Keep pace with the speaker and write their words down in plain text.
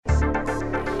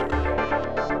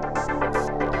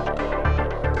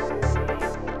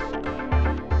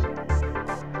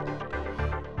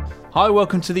Hi,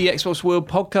 welcome to the Xbox World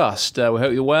Podcast. We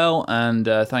hope you're well, and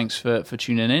thanks for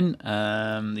tuning in.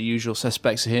 The usual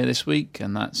suspects are here this week,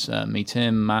 and that's me,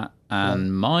 Tim, Matt,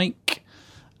 and Mike.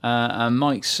 And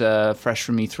Mike's fresh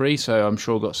from E3, so I'm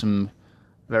sure got some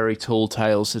very tall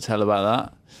tales to tell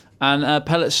about that. And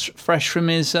Pellet's fresh from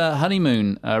his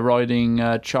honeymoon, riding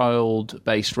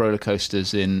child-based roller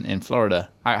coasters in Florida.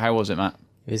 How was it, Matt?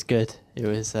 It was good. It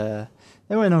was.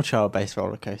 There were no child-based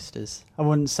roller coasters. I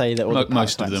wouldn't say that. All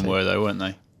Most of them were, though, weren't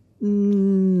they?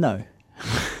 No.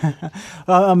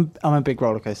 I'm a big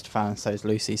roller coaster fan, so is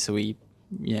Lucy. So we,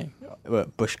 were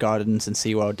at Busch Gardens and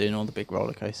SeaWorld doing all the big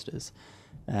roller coasters.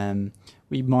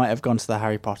 We might have gone to the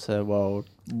Harry Potter world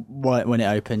when it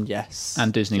opened, yes.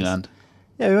 And Disneyland.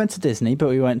 Yeah, we went to Disney, but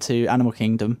we went to Animal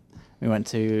Kingdom. We went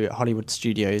to Hollywood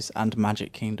Studios and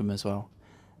Magic Kingdom as well.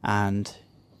 And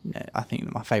I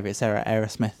think my favourites are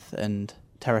Aerosmith and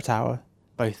Terror Tower,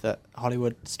 both at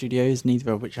Hollywood Studios,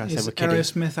 neither of which I said were kiddie.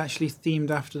 Is Aerosmith actually themed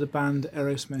after the band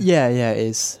Aerosmith? Yeah, it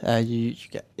is. You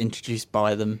get introduced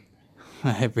by them.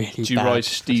 Really Do you ride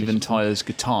Steven Tyler's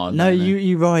guitar? No,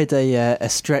 you ride a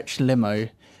stretch limo,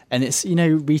 and it's,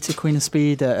 Rita Queen of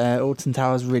Speed at Alton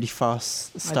Towers, really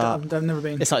fast start. I've never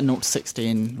been. It's like 0 to 60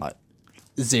 in like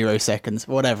 0 seconds,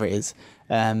 whatever it is.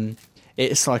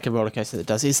 It's like a roller coaster that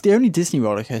does. It's the only Disney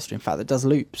roller coaster, in fact, that does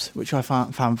loops, which I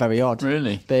found very odd.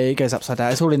 Really? But it goes upside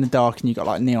down. It's all in the dark, and you've got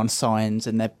like neon signs,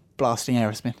 and they're blasting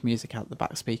Aerosmith music out the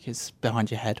back speakers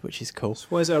behind your head, which is cool. So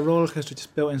why is it a roller coaster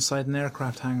just built inside an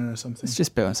aircraft hangar or something? It's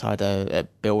just built inside a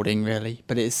building, really.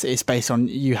 But it's based on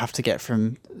you have to get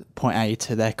from point A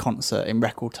to their concert in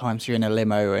record time. So you're in a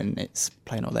limo, and it's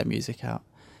playing all their music out.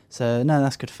 So, no,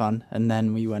 that's good fun. And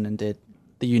then we went and did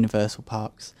the Universal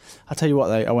parks. I'll tell you what,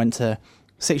 though, I went to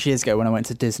 6 years ago when I went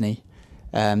to Disney.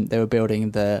 They were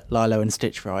building the Lilo and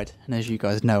Stitch ride, and as you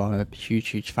guys know, I'm a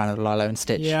huge fan of Lilo and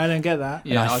Stitch. Yeah, I don't get that.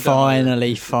 And I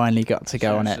finally got to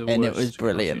go on it, and it was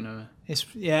brilliant. It's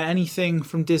anything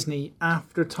from Disney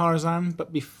after Tarzan,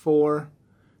 but before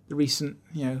the recent,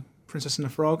 Princess and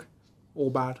the Frog,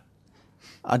 all bad.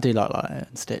 I do like Lilo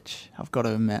and Stitch, I've got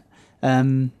to admit.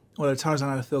 Although Tarzan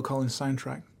had a Phil Collins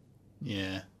soundtrack.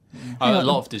 Yeah. A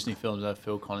lot of Disney films have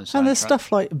Phil Collins soundtrack. And there's stuff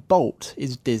like Bolt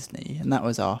is Disney, and that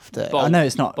was after. Bolt, I know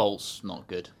it's not. Bolt's not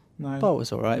good. No. Bolt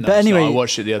was all right. No, but anyway. I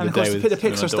watched it the other and of day. course, With the Pixar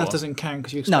my stuff daughter. doesn't count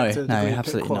because you expect No,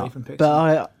 absolutely quality not. from Pixar.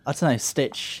 But I don't know,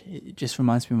 Stitch, it just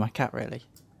reminds me of my cat, really.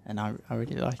 And I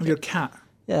really like it. Your cat?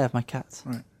 Yeah, my cat.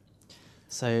 Right.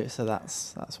 So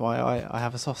that's why I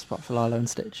have a soft spot for Lilo and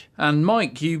Stitch. And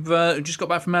Mike, you've just got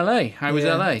back from LA. How was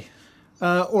LA?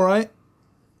 All right.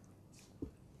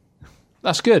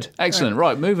 That's good. Excellent.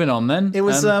 Right, moving on then. It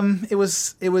was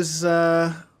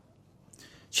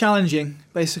challenging.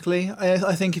 Basically,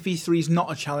 I think if E3 is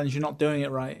not a challenge, you're not doing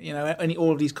it right.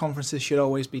 All of these conferences should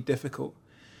always be difficult.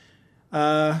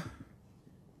 Perhaps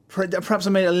I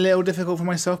made it a little difficult for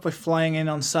myself by flying in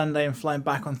on Sunday and flying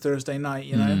back on Thursday night.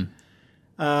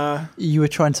 You were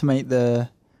trying to make the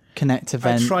Connect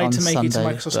event. I tried to make Sunday, it to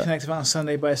Microsoft Connect event on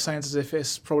Sunday, but it sounds as if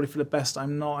it's probably for the best.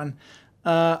 I'm not, and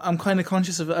I'm kind of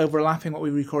conscious of overlapping what we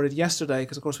recorded yesterday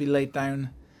because, of course, we laid down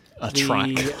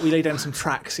We laid down some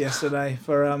tracks yesterday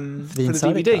for the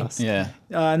DVD. Cast. Yeah.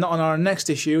 Not on our next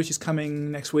issue, which is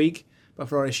coming next week, but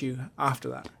for our issue after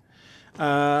that.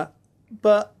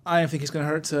 But I don't think it's going to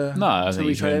hurt to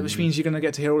retry it, which means you're going to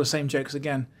get to hear all the same jokes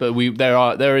again. But we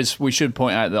should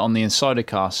point out that on the Insider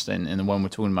Cast in the one we're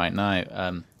talking about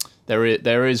now,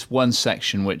 there is one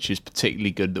section which is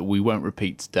particularly good that we won't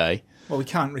repeat today. Well, we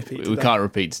can't repeat today. We can't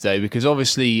repeat today because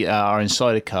obviously our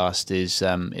Insider Cast is,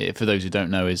 for those who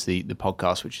don't know, is the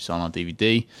podcast which is on our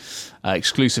DVD,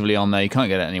 exclusively on there. You can't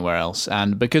get it anywhere else.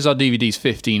 And because our DVD is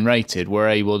 15 rated, we're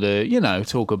able to,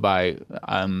 talk about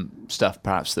stuff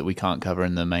perhaps that we can't cover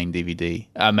in the main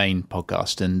main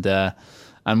podcast.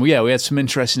 And we had some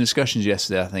interesting discussions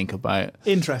yesterday, I think, about...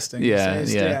 Interesting. Yeah,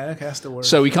 okay, that's the word.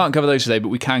 So we can't cover those today, but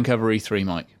we can cover E3,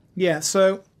 Mike. Yeah,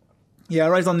 so, I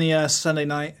arrived on the Sunday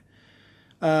night.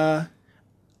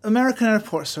 American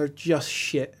airports are just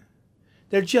shit.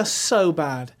 They're just so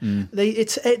bad.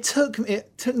 It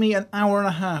took me an hour and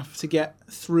a half to get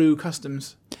through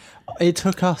customs. It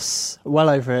took us well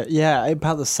over,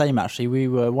 about the same actually. We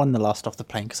were one of the last off the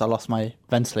plane because I lost my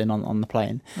Ventolin on the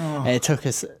plane. Oh. It took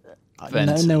us...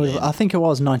 I think it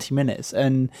was 90 minutes,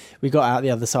 and we got out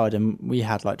the other side, and we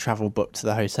had travel booked to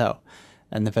the hotel,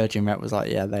 and the Virgin rep was like,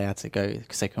 "Yeah, they had to go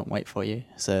because they couldn't wait for you."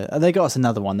 So they got us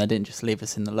another one. They didn't just leave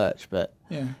us in the lurch, but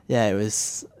it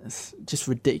was just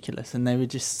ridiculous, and they were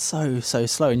just so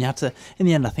slow. And you have to. In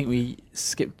the end, I think we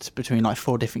skipped between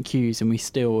 4 different queues, and we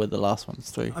still were the last ones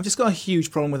through. I've just got a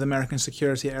huge problem with American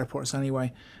security at airports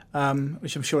anyway,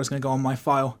 which I'm sure is going to go on my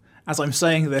file. as I'm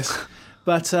saying this.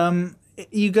 But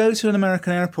you go to an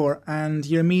American airport and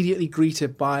you're immediately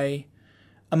greeted by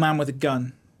a man with a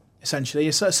gun, essentially.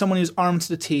 It's someone who's armed to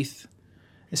the teeth.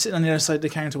 Is sitting on the other side of the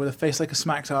counter with a face like a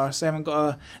smacked arse.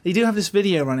 They do have this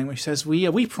video running which says,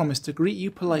 we promise to greet you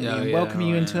politely and welcome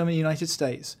you into the United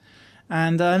States.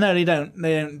 And no, they don't.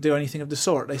 They don't do anything of the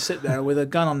sort. They sit there with a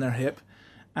gun on their hip,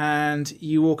 and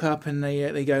you walk up and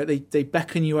they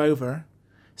beckon you over,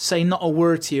 say not a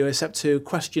word to you except to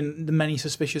question the many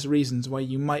suspicious reasons why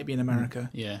you might be in America.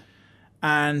 Yeah.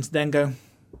 And then go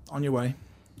on your way.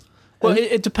 Well,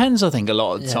 it depends, I think, a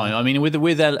lot of the time. I mean, with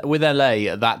LA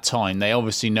at that time, they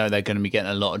obviously know they're going to be getting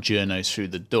a lot of journos through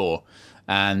the door,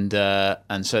 and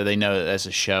so they know that there's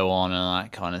a show on and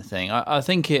that kind of thing. I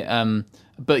think it,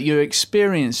 but your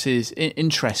experience is,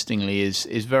 interestingly,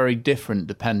 is very different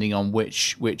depending on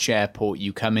which airport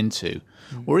you come into,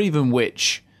 or even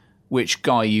which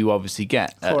guy you obviously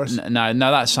get. Of course. Now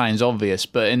that sounds obvious,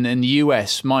 but in the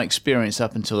US, my experience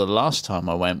up until the last time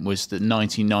I went was that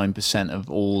 99%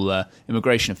 of all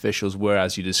immigration officials were,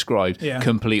 as you described,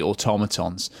 complete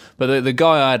automatons. But the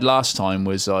guy I had last time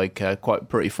was like quite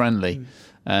pretty friendly,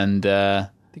 and the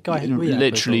guy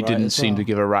literally didn't seem to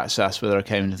give a rat's ass whether I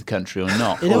came into the country or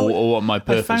not, or what my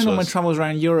purpose was. I found on my travels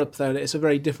around Europe, though, that it's a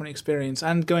very different experience,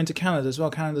 and going to Canada as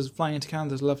well. Flying into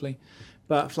Canada is lovely.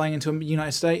 But flying into the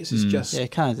United States is just... Yeah,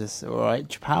 Canada's all right.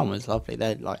 Japan was lovely.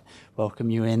 They welcome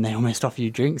you in. They almost offer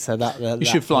you drinks. So you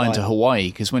should fly into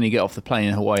Hawaii, because when you get off the plane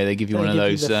in Hawaii, they give you one of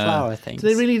those... flower things. Do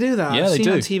they really do that? Yeah, I've they seen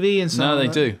do. On TV and stuff. No, they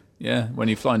do. Yeah, when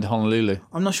you fly into Honolulu.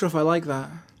 I'm not sure if I like that.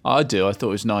 I do. I thought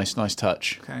it was nice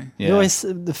touch. Okay. Yeah.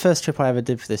 The first trip I ever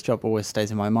did for this job always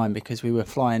stays in my mind, because we were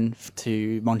flying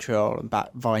to Montreal and back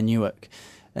via Newark.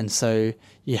 And so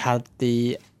you had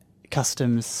the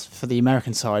customs for the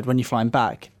American side. When you're flying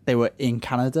back, they were in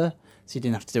Canada, so you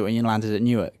didn't have to do it when you landed at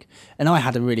Newark. And I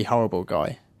had a really horrible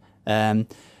guy,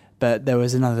 but there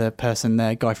was another person there,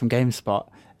 a guy from GameSpot,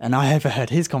 and I overheard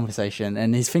his conversation,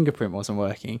 and his fingerprint wasn't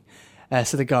working.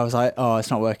 So the guy was like, "Oh,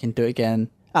 it's not working. Do it again."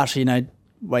 Actually, no.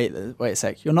 Wait a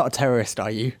sec. You're not a terrorist,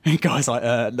 are you? And the guy's like,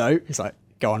 "No." He's like,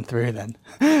 "Go on through then."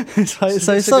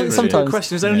 Sometimes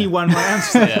question. There's only one right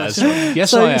answer to that question. Right.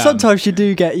 Yes, I am. Sometimes you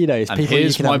do get, people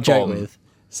you can have a joke bomb. with.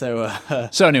 So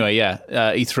anyway,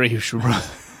 E3 should run.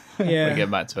 We'll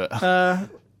get back to it.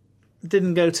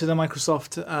 Didn't go to the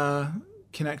Microsoft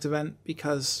Connect event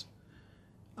because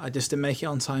I just didn't make it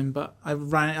on time. But I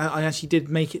actually did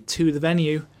make it to the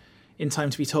venue in time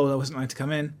to be told I wasn't allowed to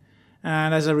come in.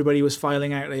 And as everybody was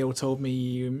filing out, they all told me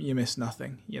you missed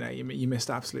nothing. You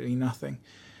missed absolutely nothing.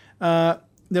 The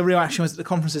reaction was at the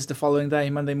conferences the following day,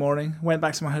 Monday morning. Went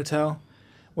back to my hotel,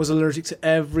 was allergic to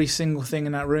every single thing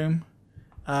in that room.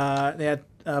 They had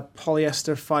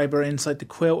polyester fiber inside the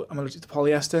quilt. I'm allergic to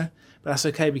polyester, but that's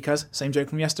okay because same joke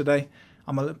from yesterday.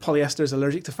 Polyester is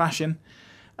allergic to fashion.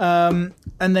 And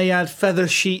they had feather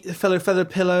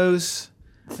pillows.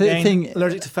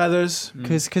 Allergic to feathers.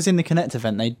 Because in the Connect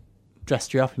event they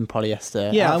dressed you up in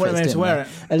polyester. Yeah, I wouldn't be able to wear it.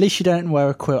 At least you don't wear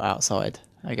a quilt outside,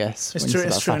 I guess.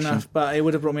 It's true enough, but it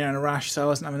would have brought me out in a rash, so I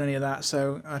wasn't having any of that.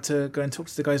 So I had to go and talk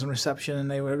to the guys on reception, and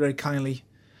they were very kindly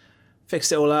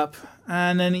fixed it all up.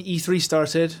 And then E3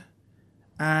 started,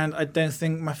 and I don't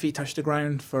think my feet touched the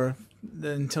ground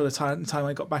until the time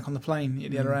I got back on the plane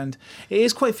at the other end. It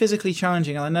is quite physically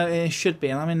challenging, and I know it should be.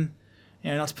 And I'm in,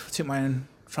 not to toot my own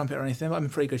trumpet or anything, but I'm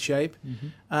in pretty good shape.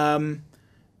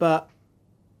 But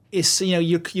it's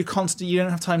you're constant. You don't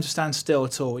have time to stand still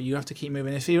at all. You have to keep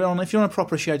moving. If you're on a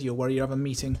proper schedule where you have a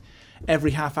meeting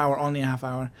every half hour, only a half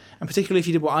hour, and particularly if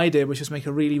you did what I did, which was make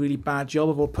a really, really bad job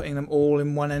of all putting them all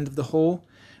in one end of the hall,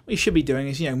 what you should be doing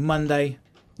is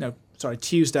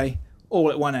Tuesday, all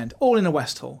at one end, all in the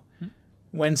West Hall.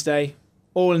 Wednesday,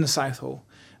 all in the South Hall.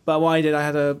 But what I did, I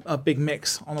had a big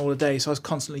mix on all the days, so I was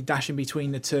constantly dashing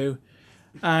between the two.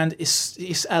 And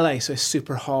it's LA, so it's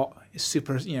super hot. It's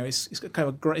super, it's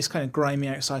kind of grimy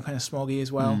outside, kind of smoggy as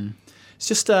well. It's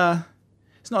just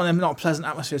it's not a pleasant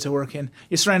atmosphere to work in.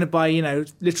 You're surrounded by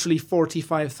literally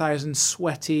 45,000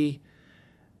 sweaty,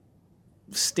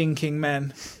 stinking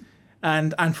men,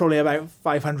 and probably about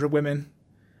 500 women.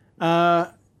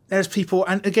 There's people,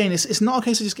 and again, it's not a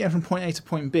case of just getting from point A to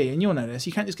point B, and you'll know this.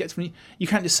 You can't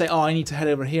just say, "Oh, I need to head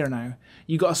over here now."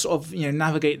 You got to sort of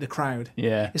navigate the crowd.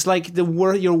 Yeah, it's like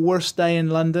your worst day in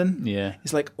London. Yeah,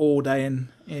 it's like all day in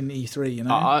E3.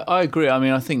 I agree. I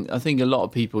mean, I think a lot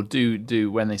of people do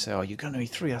when they say, "Oh, you're going to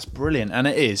E3, that's brilliant," and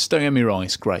it is. Don't get me wrong,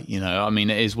 it's great. I mean,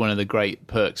 it is one of the great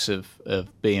perks of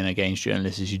being a games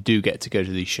journalist is you do get to go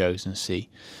to these shows and see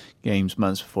games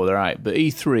months before they're out. But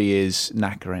E3 is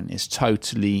knackering. It's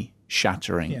totally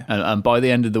shattering. Yeah. And by the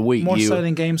end of the week, more so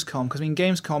than Gamescom, because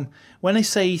Gamescom, when they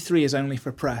say E3 is only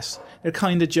for press, they're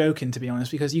kind of joking, to be honest,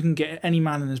 because you can get any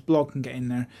man in his blog can get in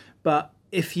there. But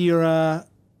if you go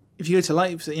to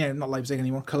Leipzig, not Leipzig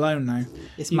anymore, Cologne now,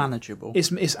 it's manageable.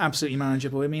 It's absolutely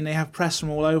manageable. I mean, they have press from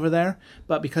all over there,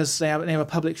 but because they have a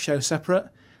public show separate,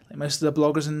 like most of the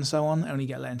bloggers and so on only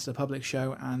get let into the public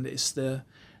show, and it's the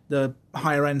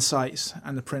higher end sites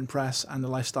and the print press and the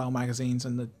lifestyle magazines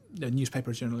and the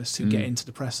newspaper journalists who get into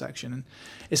the press section, and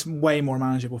it's way more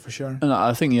manageable for sure. And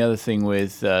I think the other thing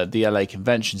with the LA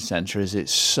Convention Center is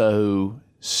it's so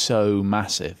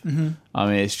massive. Mm-hmm. I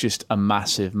mean, it's just a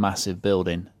massive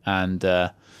building, and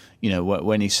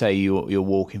when you say you're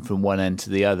walking from one end to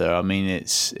the other, I mean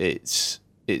it's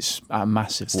a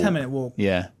massive. It's a 10-minute walk.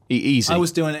 Yeah, easy. I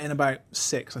was doing it in about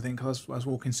 6, I think. I was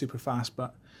walking super fast,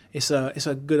 but it's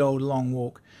a good old long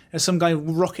walk. There's some guy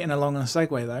rocketing along on a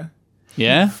Segway though.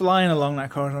 Yeah, flying along that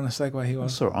corridor on a Segway. He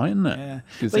was. That's all right, isn't it? Yeah,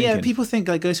 Good but thinking. yeah, people think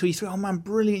like go to E3. Oh man,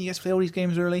 brilliant! You get to play all these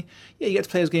games early. Yeah, you get to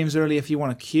play those games early if you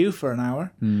want to queue for an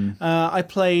hour. I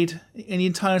played in the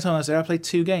entire time I was there. I played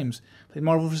 2 games. I played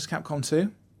Marvel vs. Capcom 2,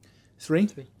 3,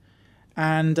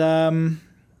 and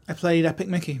I played Epic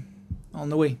Mickey on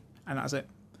the Wii, and that's it.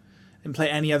 Didn't play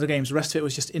any other games. The rest of it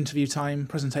was just interview time,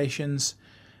 presentations,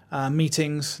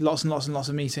 meetings, lots and lots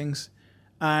of meetings.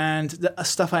 And the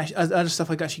other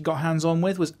stuff I actually got hands-on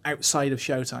with was outside of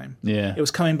showtime. Yeah. It was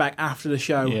coming back after the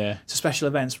show to special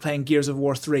events, playing Gears of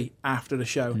War 3 after the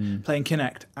show, playing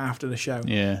Kinect after the show,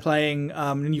 playing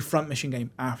the new Front Mission game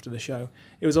after the show.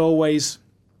 It was always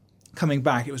coming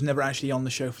back. It was never actually on the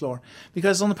show floor.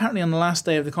 Because apparently on the last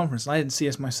day of the conference, and I didn't see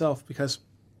this myself because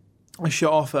I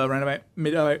shut off around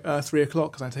about 3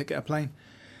 o'clock because I had to get a plane.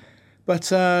 But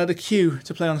the queue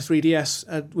to play on the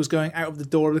 3DS was going out of the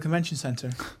door of the convention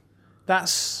centre.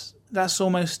 That's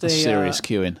almost a serious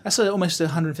queuing. That's almost a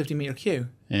 150-metre queue.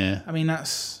 Yeah. I mean,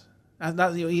 that's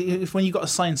if when you got a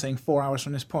sign saying 4 hours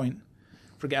from this point,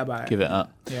 forget about it. Give it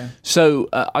up. Yeah. So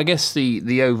I guess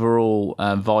the overall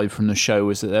vibe from the show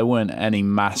was that there weren't any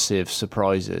massive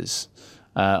surprises.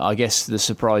 I guess the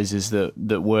surprises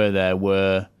that were there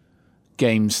were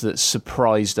games that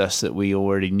surprised us that we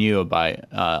already knew about,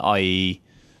 i.e.,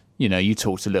 you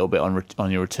talked a little bit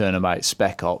on your return about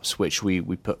Spec Ops, which we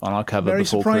put on our cover Very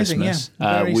before surprising, Christmas.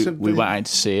 yeah. We went out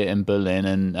to see it in Berlin,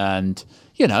 and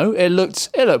it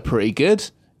looked pretty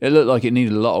good. It looked like it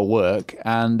needed a lot of work,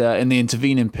 and in the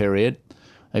intervening period,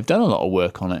 they've done a lot of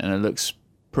work on it, and it looks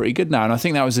pretty good now. And I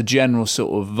think that was a general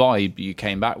sort of vibe you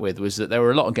came back with, was that there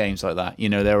were a lot of games like that.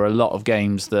 There were a lot of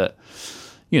games that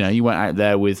you went out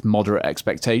there with moderate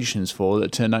expectations for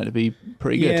that turned out to be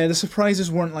pretty good. Yeah, the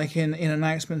surprises weren't like in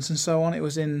announcements and so on. It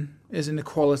was in the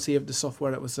quality of the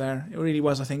software that was there. It really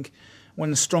was, I think, one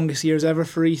of the strongest years ever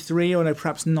for E3, or no,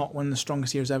 perhaps not one of the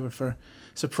strongest years ever for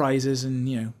surprises and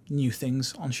new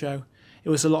things on show. It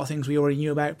was a lot of things we already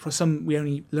knew about. Some we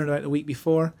only learned about the week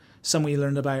before. Some we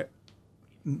learned about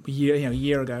a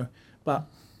year ago. But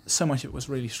so much of it was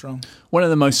really strong. One of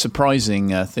the most surprising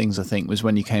things, I think, was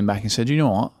when you came back and said, you know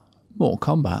what, Mortal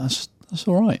Kombat, that's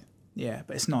all right. Yeah,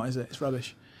 but it's not, is it? It's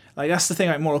rubbish. Like, that's the thing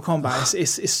about Mortal Kombat.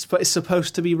 It's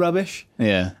supposed to be rubbish.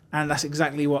 Yeah. And that's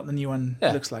exactly what the new one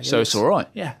looks like. It's all right.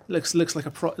 Yeah, looks like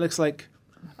a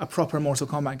proper Mortal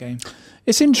Kombat game.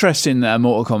 It's interesting,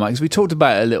 Mortal Kombat, because we talked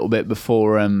about it a little bit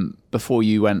before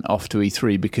you went off to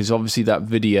E3, because obviously that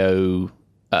video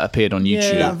appeared on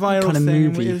YouTube. Yeah, that viral kind of thing.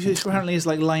 movie. It apparently is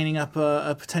like lining up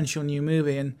a potential new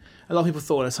movie, and a lot of people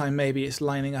thought at the time maybe it's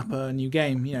lining up a new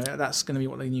game. That's going to be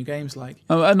what the new game's like.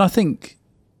 And I think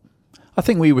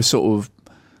we were sort of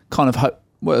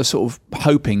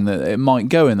hoping that it might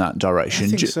go in that direction. I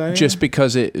think so, yeah. Just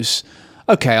because it's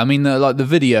okay. I mean, the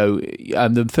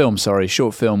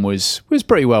short film was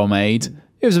pretty well made.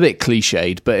 It was a bit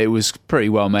cliched, but it was pretty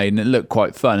well made, and it looked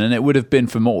quite fun. And it would have been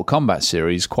for Mortal Kombat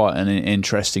series quite an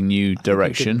interesting new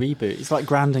direction. Reboot. It's like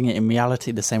grounding it in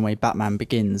reality, the same way Batman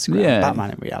Begins. Batman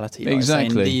in reality. Exactly.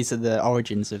 Saying these are the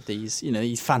origins of these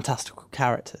fantastical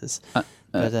characters.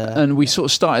 And we sort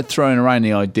of started throwing around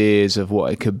the ideas of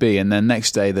what it could be, and then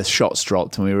next day the shots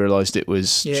dropped, and we realised it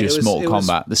was Mortal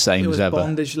Kombat, the same as ever. It was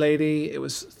Bondage Lady. It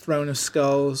was Throne of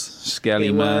Skulls.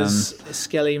 Skelly Man.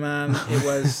 Skelly Man. It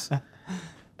was.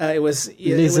 It was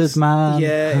Lizard Man.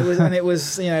 Yeah, it was, and it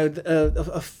was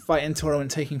a fighting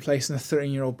tournament taking place in a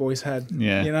 13-year-old boy's head.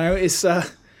 Yeah, it's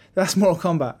that's Mortal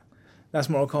Kombat. That's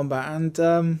Mortal Kombat,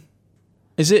 and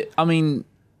is it? I mean,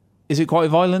 is it quite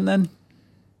violent then?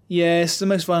 Yeah, it's the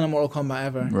most violent Mortal Kombat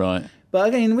ever. Right. But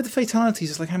again, with the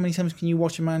fatalities, it's like how many times can you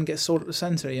watch a man get sword at the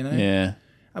center? Yeah.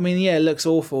 I mean, yeah, it looks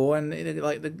awful, and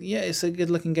it's a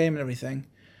good-looking game and everything,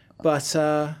 but.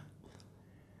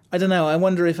 I don't know. I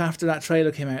wonder if after that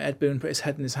trailer came out, Ed Boon put his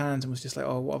head in his hands and was just like,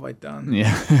 "Oh, what have I done?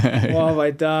 Yeah. What have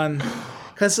I done?"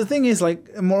 Because the thing is,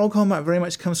 like, Mortal Kombat very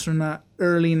much comes from that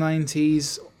early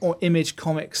 '90s or Image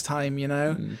Comics time, you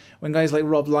know, when guys like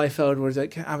Rob Liefeld were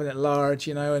like having it large,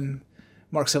 you know, and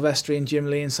Mark Silvestri and Jim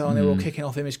Lee and so on. They were all kicking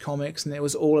off Image Comics, and it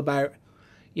was all about,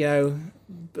 you know,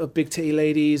 big titty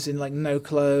ladies in like no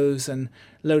clothes and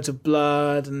loads of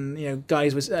blood, and you know,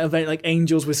 guys with like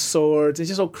angels with swords. It's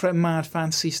just all mad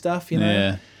fantasy stuff, you know.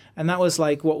 Yeah. And that was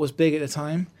like what was big at the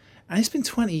time. And it's been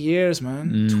 20 years,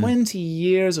 man. 20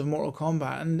 years of Mortal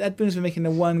Kombat, and Ed Boon's been making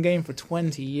the one game for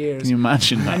 20 years. Can you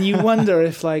imagine that? And you wonder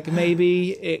if like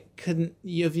maybe it couldn't.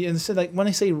 Instead, like when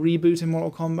I say reboot in Mortal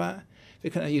Kombat, if it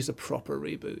couldn't have used a proper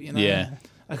reboot, you know. Yeah.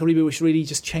 Like a reboot which really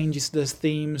just changes the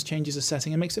themes, changes the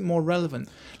setting, and makes it more relevant.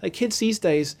 Like kids these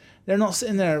days, they're not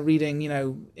sitting there reading, you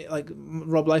know, like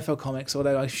Rob Liefeld comics,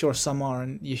 although I'm sure some are,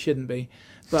 and you shouldn't be.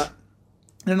 But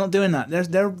they're not doing that.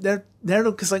 They're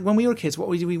because like when we were kids,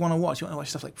 what did we want to watch? You want to watch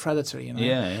stuff like Predator, you know?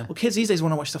 Yeah. Well, kids these days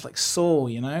want to watch stuff like Saw,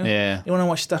 you know? Yeah. They want to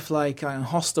watch stuff like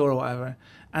Hostel or whatever.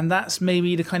 And that's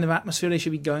maybe the kind of atmosphere they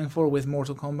should be going for with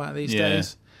Mortal Kombat these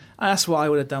days. And that's what I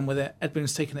would have done with it. Ed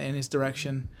Boon's taken it in his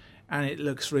direction, and it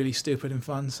looks really stupid and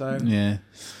fun. So yeah.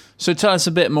 So tell us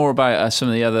a bit more about some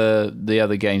of the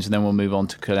other games, and then we'll move on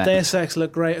to Connect. Deus Ex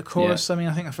looked great, of course. Yeah. I mean,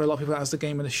 I think for a lot of people that was the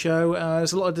game of the show.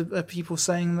 There's a lot of people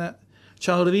saying that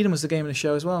Childhood of Eden was the game of the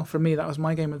show as well. For me, that was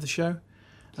my game of the show.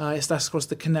 That's of course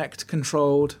the Kinect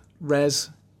controlled Rez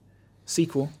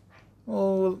sequel.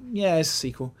 Oh yeah, it's a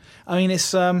sequel. I mean,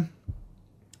 it's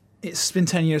been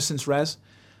 10 years since Rez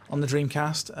on the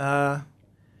Dreamcast.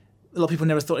 A lot of people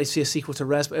never thought they'd see a sequel to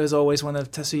Rez, but it was always one of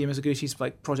Tetsuya Mizuguchi's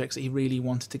like projects that he really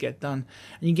wanted to get done.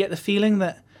 And you get the feeling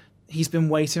that he's been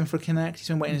waiting for Kinect. He's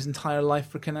been waiting his entire life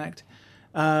for Kinect.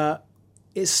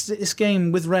 It's this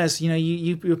game with Rez, you know,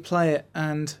 you play it,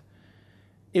 and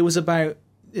it was about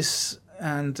this,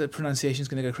 and the pronunciation's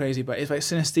going to go crazy, but it's like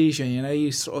synesthesia, you know,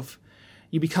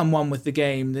 you become one with the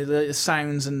game. The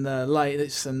sounds and the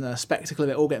lights and the spectacle of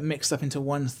it all get mixed up into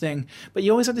one thing. But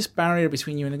you always have this barrier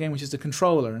between you and the game, which is the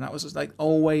controller, and that was like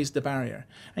always the barrier.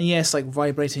 And yes, like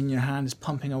vibrating in your hand is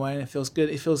pumping away, and it feels good.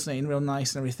 It feels real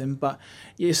nice and everything. But at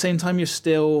the same time, you're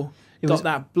still got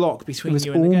that block between you and the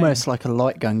game. It was almost like a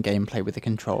light gun gameplay with the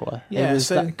controller. Yeah, it was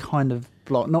that kind of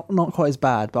block. Not quite as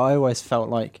bad, but I always felt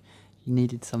like you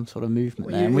needed some sort of movement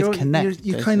there. And with Kinect,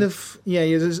 you kind of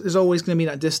there's always going to be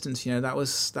that distance. You know, that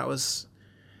was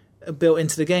built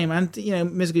into the game, and you know,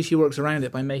 Mizuguchi works around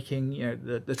it by making, you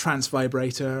know, the trance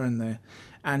vibrator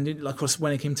and of course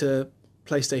when it came to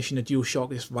PlayStation, the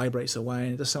DualShock just vibrates away,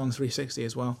 and it does so on 360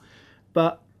 as well.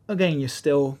 But again, you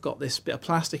still got this bit of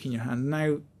plastic in your hand.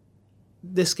 Now,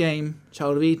 this game,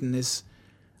 Child of Eden, is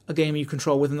a game you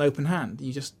control with an open hand.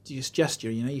 You just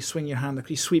gesture, you know, you swing your hand,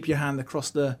 you sweep your hand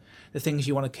across the things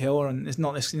you want to kill, and it's not,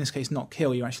 in this case, not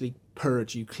kill. You actually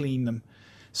purge, you clean them.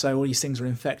 So all these things are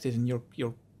infected, and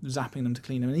you're zapping them to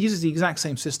clean them. And it uses the exact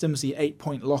same systems, the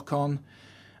 8-point lock on,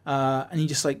 and you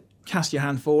just like cast your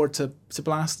hand forward to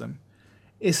blast them.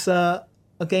 It's a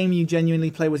game you genuinely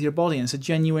play with your body, and it's a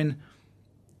genuine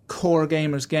core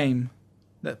gamer's game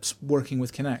that's working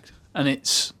with Kinect. And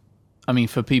it's, I mean,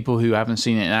 for people who haven't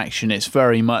seen it in action, it's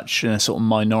very much in a sort of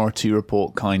Minority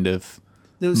Report kind of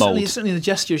mold. Certainly the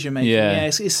gestures you're making.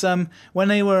 Yeah, it's when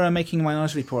they were making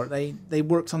Minority Report, they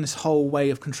worked on this whole way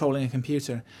of controlling a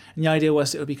computer, and the idea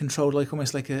was it would be controlled like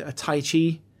almost like a Tai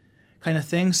Chi kind of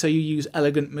thing. So you use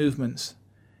elegant movements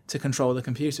to control the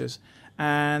computers.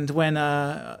 And when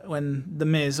the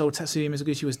Miz or Tetsuya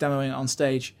Mizuguchi was demoing it on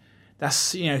stage,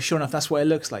 that's, you know, sure enough, that's what it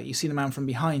looks like. You see the man from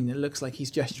behind. It looks like he's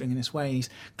gesturing in this way. And he's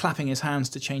clapping his hands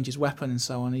to change his weapon and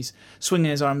so on. He's swinging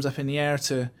his arms up in the air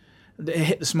to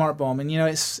hit the smart bomb. And, you know,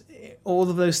 it's all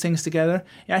of those things together.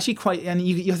 It actually quite, and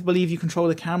you have to believe you control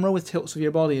the camera with tilts of your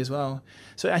body as well.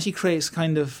 So it actually creates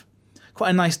kind of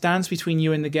quite a nice dance between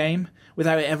you and the game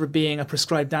without it ever being a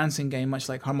prescribed dancing game, much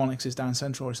like Harmonix Dance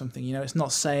Central or something. You know, it's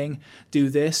not saying do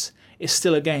this. It's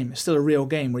still a game. It's still a real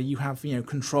game where you have, you know,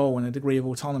 control and a degree of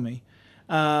autonomy.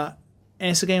 And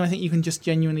it's a game I think you can just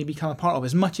genuinely become a part of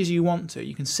as much as you want to.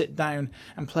 You can sit down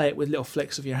and play it with little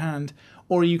flicks of your hand,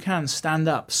 or you can stand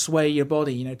up, sway your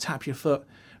body, you know, tap your foot,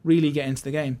 really get into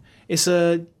the game. It's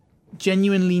a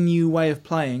genuinely new way of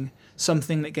playing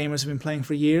something that gamers have been playing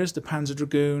for years, the Panzer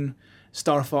Dragoon,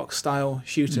 Star Fox style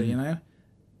shooter, you know,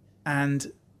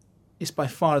 and it's by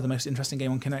far the most interesting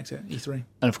game on Kinect at E3.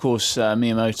 And of course,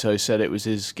 Miyamoto said it was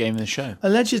his game of the show.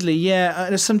 Allegedly, yeah.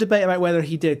 There's some debate about whether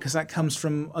he did, because that comes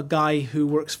from a guy who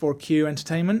works for Q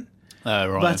Entertainment. Oh,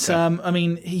 right. But, okay. I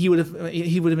mean, he would have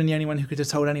been the only one who could have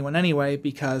told anyone anyway,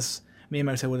 because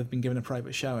Miyamoto would have been given a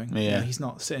private showing. Yeah. You know, he's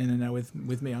not sitting in there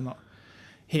with me. I'm not.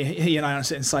 He and I aren't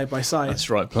sitting side by side. That's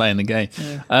right, playing the game.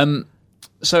 Yeah.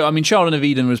 So, I mean, Children of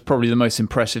Eden was probably the most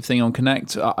impressive thing on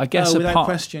Kinect. I guess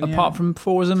apart from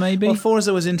Forza, maybe? Well,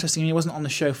 Forza was interesting. I mean, it wasn't on the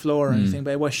show floor or anything,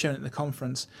 but it was shown at the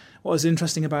conference. What was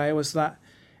interesting about it was that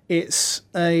it's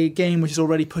a game which is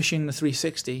already pushing the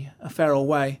 360 a fair old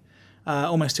way,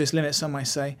 almost to its limit, some might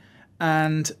say.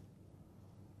 And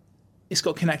it's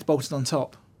got Kinect bolted on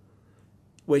top,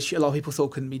 which a lot of people thought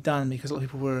couldn't be done because a lot of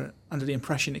people were under the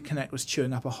impression that Kinect was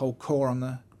chewing up a whole core on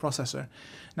the processor.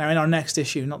 Now, in our next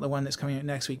issue, not the one that's coming out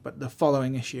next week, but the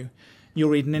following issue,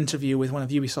 you'll read an interview with one of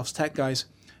Ubisoft's tech guys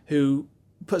who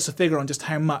puts a figure on just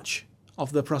how much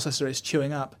of the processor it's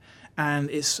chewing up, and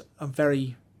it's a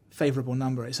very favourable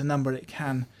number. It's a number that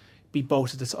can be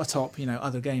bolted atop,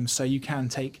 other games. So you can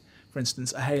take, for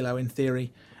instance, a Halo in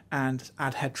theory and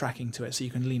add head tracking to it, so you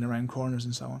can lean around corners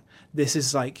and so on. This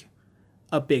is like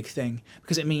a big thing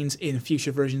because it means in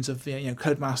future versions of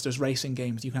Codemasters racing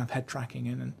games you can have head tracking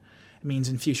in, and it means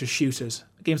in future shooters,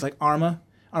 games like Arma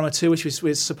 2, which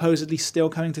was supposedly still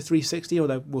coming to 360,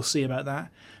 although we'll see about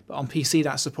that. But on PC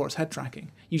that supports head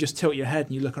tracking. You just tilt your head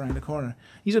and you look around the corner.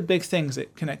 These are big things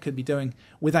that Kinect could be doing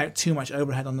without too much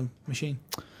overhead on the machine.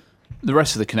 The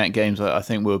rest of the Kinect games, I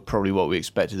think, were probably what we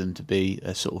expected them to be,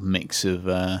 a sort of mix of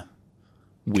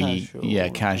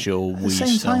casual. At the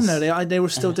same time, though, they were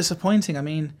still disappointing. I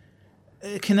mean,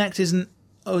 Kinect isn't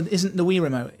the Wii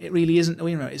remote. It really isn't the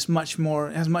Wii remote. It's much more.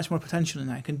 It has much more potential in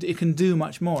that. It can do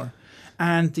much more,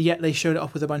 and yet they showed it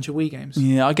off with a bunch of Wii games.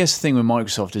 Yeah, I guess the thing with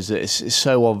Microsoft is that it's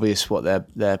so obvious what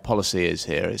their policy is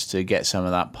here. Is to get some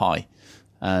of that pie,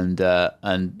 and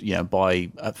by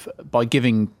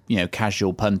giving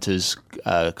casual punters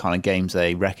kind of games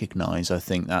they recognise, I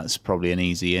think that's probably an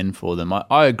easy in for them.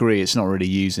 I agree. It's not really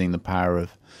using the power of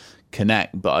Kinect,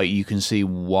 but you can see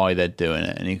why they're doing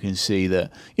it, and you can see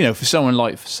that for someone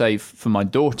like, say, for my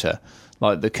daughter,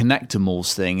 like the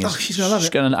Connectimals thing is she's gonna love it. She's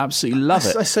gonna absolutely love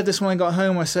it. I said this when I got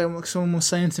home. Someone was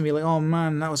saying to me like, "Oh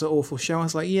man, that was an awful show." I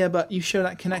was like, "Yeah, but you show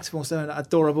that Connectimals, that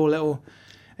adorable little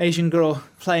Asian girl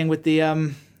playing with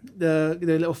the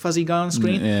little fuzzy guy on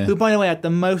screen, who, by the way, had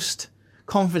the most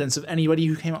confidence of anybody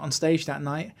who came out on stage that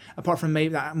night, apart from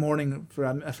maybe that morning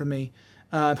for me,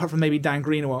 apart from maybe Dan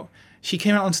Greenawalt. She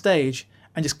came out on stage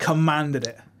and just commanded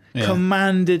it. Yeah.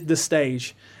 Commanded the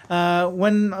stage.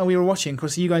 When we were watching, of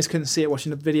course, you guys couldn't see it watching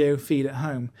the video feed at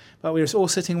home, but we were all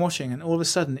sitting watching, and all of a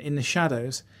sudden, in the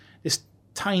shadows, this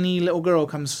tiny little girl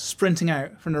comes sprinting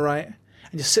out from the right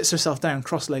and just sits herself down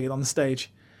cross-legged on the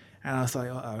stage. And I was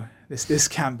like, uh-oh, this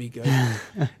can't be good.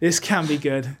 This can't be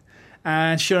good.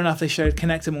 And sure enough, they showed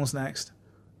Connectimals next.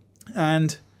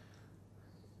 And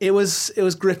it was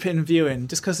gripping viewing,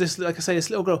 just because this, like I say,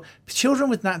 this little girl. Children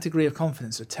with that degree of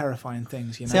confidence are terrifying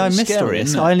things. See, I missed all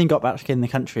this. I only got back in the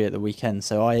country at the weekend,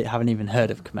 so I haven't even heard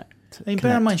of Kinect. I mean,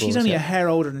 bear in mind, she's only a hair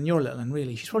older than your little one,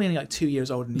 really. She's probably only like 2 years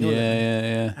older than your little one.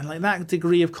 Yeah. And like that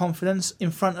degree of confidence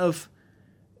in front of,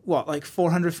 what, like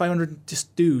 400, 500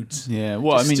 just dudes? Yeah,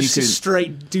 well, I mean, just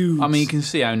straight dudes. I mean, you can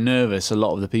see how nervous a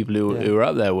lot of the people who were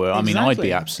up there were. Exactly. I mean, I'd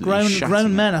be absolutely shattered.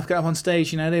 Grown men have got up on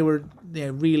stage, they were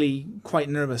really quite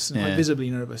nervous and quite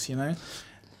visibly nervous,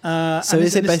 So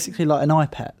is it basically like an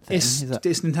iPad thing?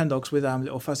 It's Nintendogs with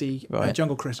little fuzzy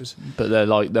jungle critters. But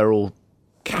they're all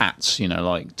cats,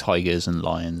 like tigers and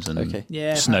lions and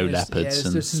snow leopards.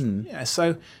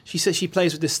 So she says she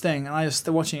plays with this thing, and I just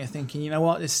watching it thinking, you know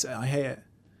what, I hate it.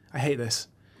 I hate this.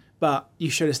 But you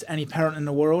show this to any parent in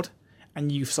the world,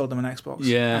 and you've sold them an Xbox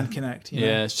and Kinect.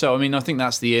 Yeah, so I mean, I think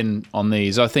that's the in on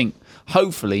these. I think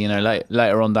hopefully,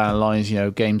 later on down the lines,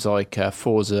 games like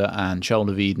Forza and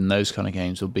Children of Eden, those kind of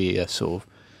games will be a sort of,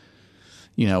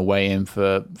 way in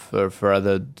for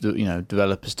other,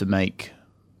 developers to make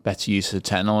better use of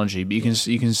technology. But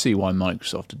you can see why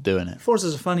Microsoft are doing it.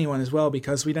 Forza's a funny one as well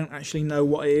because we don't actually know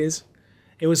what it is.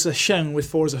 It was shown with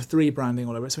Forza 3 branding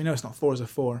all over it, so we know it's not Forza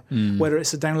 4. Whether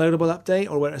it's a downloadable update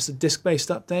or whether it's a disc-based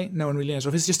update, no one really knows. Or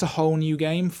if it's just a whole new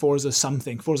game, Forza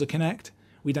something, Forza Kinect,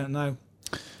 we don't know.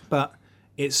 But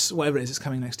it's whatever it is, it's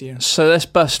coming next year. So let's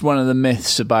bust one of the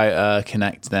myths about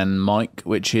Kinect then, Mike,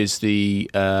 which is the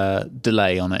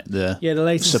delay on it, the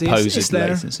latency. Supposed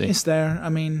latency. It's there. I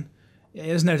mean,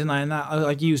 there's no denying that.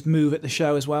 I used Move at the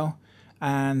show as well,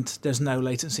 and there's no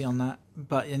latency on that.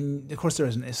 But of course there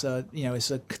isn't. It's a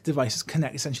device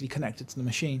that's essentially connected to the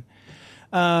machine.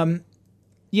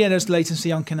 There's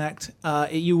latency on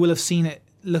Kinect. You will have seen it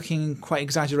looking quite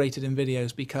exaggerated in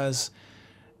videos because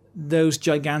those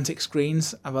gigantic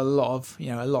screens have a lot of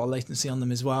latency on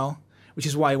them as well. Which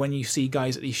is why when you see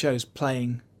guys at these shows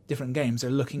playing different games, they're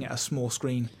looking at a small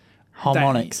screen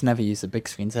Harmonix never use the big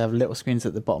screens. They have little screens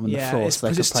at the bottom of the floor, so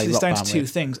they can play it's Rock down Band to two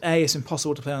with. things. A, it's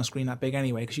impossible to play on a screen that big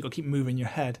anyway because you've got to keep moving your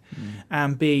head.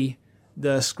 And B,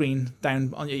 the screen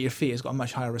down on your feet has got a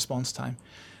much higher response time.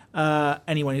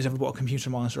 Anyone who's ever bought a computer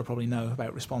monitor will probably know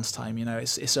about response time. You know,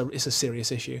 it's a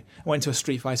serious issue. I went to a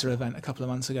Street Fighter event a couple of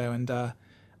months ago, and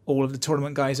all of the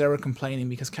tournament guys there were complaining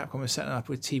because Capcom was setting up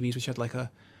with TVs which had like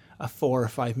a 4 or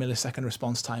 5 millisecond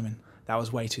response time, and that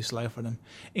was way too slow for them.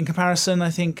 In comparison,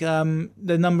 I think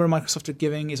the number Microsoft are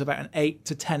giving is about an 8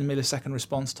 to 10 millisecond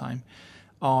response time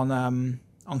on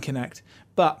Kinect,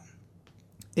 but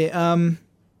it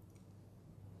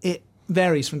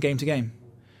varies from game to game.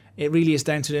 It really is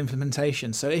down to the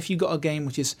implementation. So if you've got a game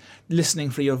which is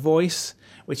listening for your voice,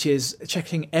 which is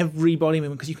checking every body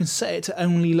movement, because you can set it to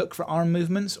only look for arm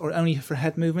movements or only for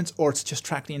head movements, or to just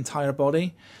track the entire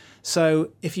body.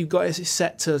 So if you've got it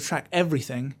set to track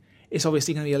everything, it's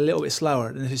obviously going to be a little bit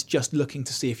slower than if it's just looking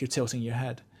to see if you're tilting your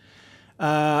head.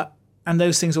 And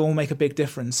those things all make a big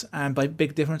difference. And by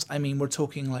big difference, I mean we're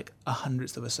talking like a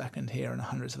hundredth of a second here and a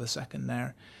hundredth of a second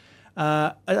there.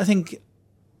 I think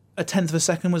a tenth of a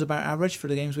second was about average for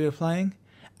the games we were playing.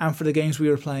 And for the games we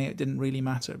were playing, it didn't really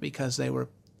matter because they were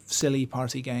silly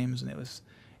party games, and it's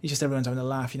just everyone's having a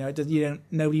laugh. You know,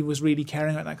 nobody was really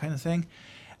caring about that kind of thing.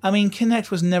 I mean, Kinect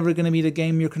was never going to be the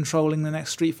game you're controlling the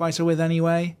next Street Fighter with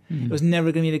anyway. It was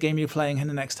never going to be the game you're playing in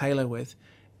the next Halo with.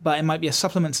 But it might be a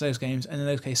supplement to those games, and in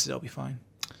those cases, it'll be fine.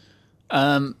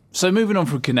 So moving on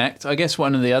from Kinect, I guess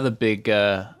one of the other big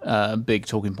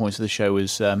talking points of the show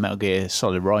was Metal Gear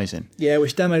Solid Rising. Yeah,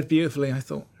 which demoed beautifully, I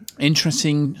thought.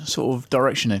 Interesting sort of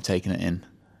direction they've taken it in,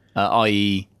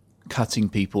 i.e. cutting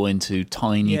people into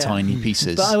tiny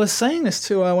pieces. But I was saying this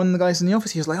to one of the guys in the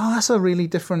office. He was like, oh, that's a really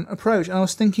different approach. And I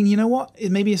was thinking, you know what?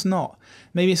 Maybe it's not.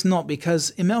 Maybe it's not,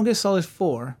 because in Metal Gear Solid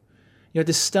 4, you had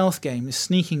this stealth game, this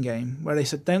sneaking game, where they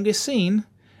said, don't get seen,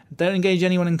 don't engage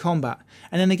anyone in combat.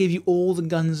 And then they gave you all the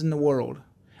guns in the world.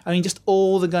 I mean, just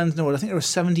all the guns in the world. I think there were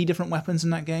 70 different weapons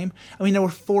in that game. I mean, there were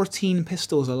 14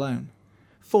 pistols alone.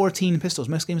 14 pistols.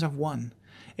 Most games have one.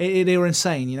 They were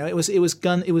insane, you know. It was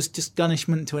just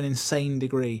gunishment to an insane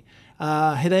degree.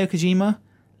 Hideo Kojima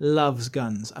loves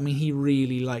guns. I mean, he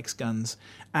really likes guns,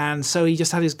 and so he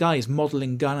just had his guys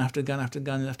modeling gun after gun after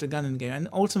gun after gun in the game. And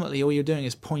ultimately, all you're doing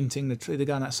is pointing the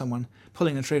gun at someone,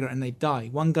 pulling the trigger, and they die.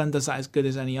 One gun does that as good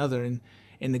as any other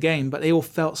in the game, but they all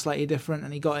felt slightly different,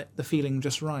 and he got the feeling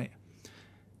just right.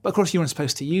 But of course, you weren't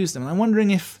supposed to use them. And I'm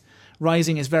wondering if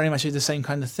Rising is very much the same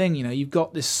kind of thing. You know, you've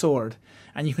got this sword,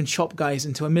 and you can chop guys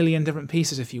into a million different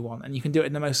pieces if you want, and you can do it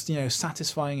in the most, you know,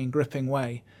 satisfying and gripping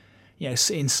way, you know,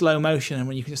 in slow motion, and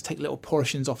when you can just take little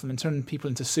portions off them and turn people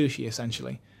into sushi,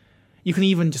 essentially. You can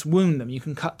even just wound them. You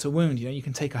can cut to wound. You know, you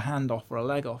can take a hand off or a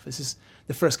leg off. This is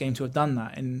the first game to have done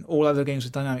that. In all other games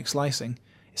with dynamic slicing,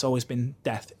 it's always been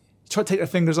death. You try to take their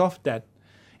fingers off, dead.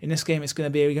 In this game, you're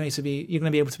going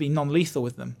to be able to be non-lethal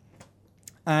with them,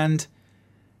 and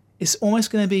it's almost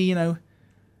going to be, you know,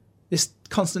 this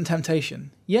constant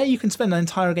temptation. Yeah, you can spend an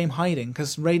entire game hiding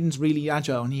because Raiden's really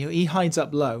agile and he hides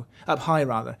up high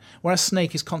rather. Whereas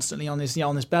Snake is constantly on his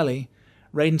belly,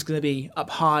 Raiden's going to be up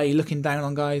high, looking down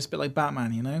on guys, a bit like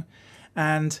Batman, you know.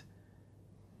 And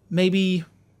maybe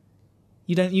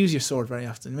you don't use your sword very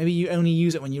often. Maybe you only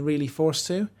use it when you're really forced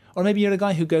to, or maybe you're the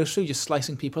guy who goes through just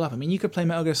slicing people up. I mean, you could play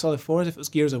Metal Gear Solid 4 as if it was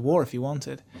Gears of War if you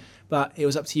wanted, but it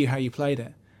was up to you how you played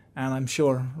it. And I'm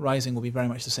sure Rising will be very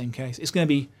much the same case. It's going to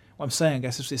be, what I'm saying, I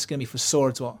guess, it's going to be for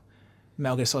swords what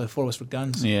Metal Gear Solid 4 was for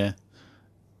guns. Yeah.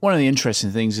 One of the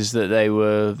interesting things is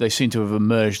that they seem to have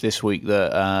emerged this week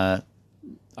that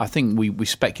I think we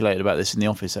speculated about this in the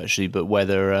office actually, but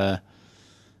whether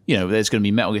you know, there's going to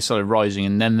be Metal Gear Solid Rising,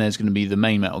 and then there's going to be the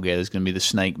main Metal Gear. There's going to be the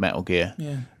Snake Metal Gear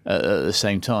at the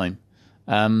same time.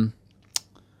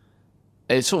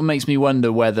 It sort of makes me wonder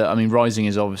whether, I mean, Rising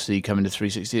is obviously coming to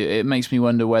 360. It makes me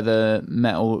wonder whether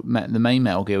the main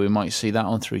Metal Gear, we might see that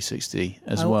on 360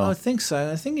 as well. I think so.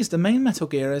 I think the main Metal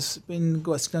Gear has been,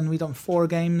 we've done 4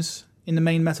 games in the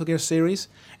main Metal Gear series,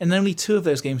 and only 2 of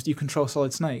those games do you control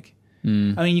Solid Snake. I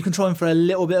mean, you control him for a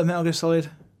little bit of Metal Gear Solid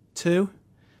 2,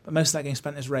 but most of that game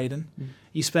spent as Raiden.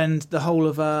 You spend the whole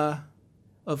of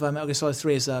Metal Gear Solid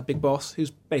 3 as Big Boss,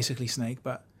 who's basically Snake,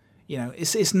 but you know,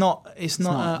 it's not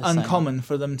uncommon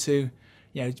for them to,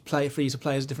 you know, for you to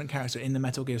play as a different character in the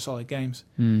Metal Gear Solid games.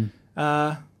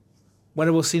 Whether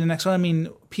we'll see the next one, I mean,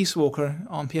 Peace Walker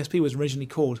on PSP was originally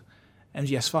called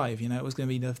MGS5. You know, it was going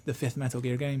to be the 5th Metal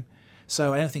Gear game.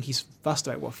 So I don't think he's fussed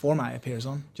about what format it appears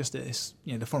on. Just that it's,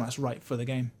 you know, the format's right for the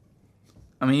game.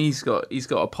 I mean, he's got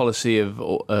a policy of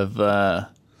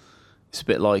it's a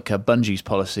bit like Bungie's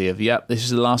policy of, yep, this is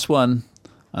the last one,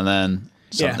 and then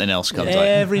something else comes out.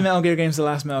 Every Metal Gear game's the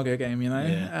last Metal Gear game, you know.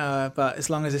 Yeah. But as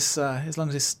long as it's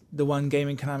the one game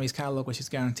in Konami's catalog which is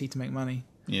guaranteed to make money,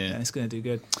 then it's going to do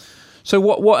good. So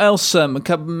what else?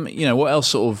 What else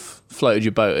sort of floated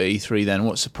your boat at E3 then?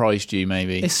 What surprised you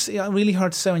maybe? It's really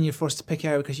hard to say when you're forced to pick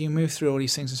out because you move through all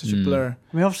these things in such a blur.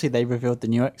 I mean, obviously they revealed the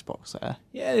new Xbox there.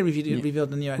 Yeah, they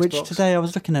revealed the new Xbox. Which today I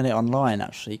was looking at it online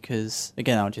actually because,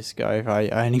 again, I'll just go over. I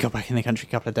only got back in the country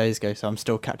a couple of days ago, so I'm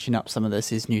still catching up. Some of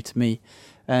this is new to me.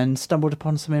 And stumbled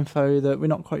upon some info that we're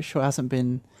not quite sure hasn't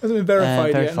been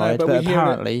verified yet. No, but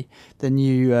apparently the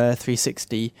new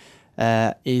 360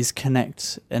 is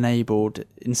Kinect enabled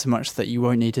in so much that you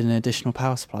won't need an additional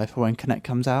power supply for when Kinect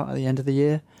comes out at the end of the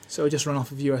year. So it'll just run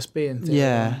off of USB and things.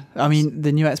 Yeah. I mean,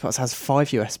 the new Xbox has 5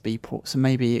 USB ports, so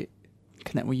maybe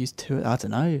Kinect will use 2. I don't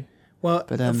know. Well,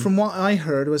 but, from what I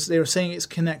heard was they were saying it's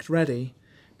Kinect ready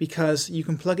because you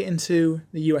can plug it into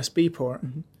the USB port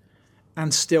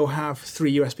and still have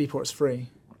 3 USB ports free,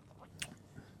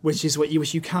 which is what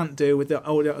you can't do with the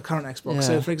older current Xbox. Yeah.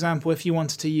 So, for example, if you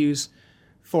wanted to use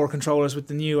 4 controllers with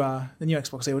the new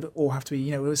Xbox, they would all have to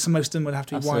be, most of them would have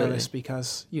to be wireless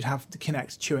because you'd have the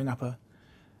Kinect chewing up a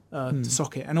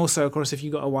socket. And also, of course, if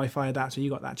you got a Wi-Fi adapter, you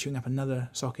got that chewing up another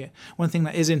socket. One thing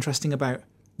that is interesting about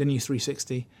the new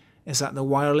 360 is that the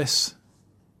wireless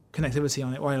connectivity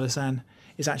on it, wireless N,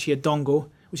 is actually a dongle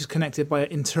which is connected by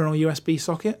an internal USB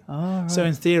socket. Oh, right. So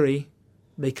in theory,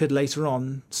 they could later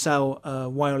on sell a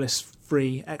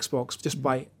wireless-free Xbox just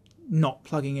by not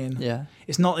plugging in. Yeah.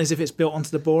 It's not as if it's built onto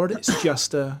the board. It's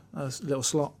just a little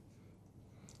slot.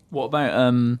 What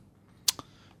about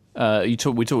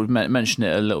we mentioned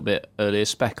it a little bit earlier.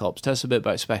 Spec Ops. Tell us a bit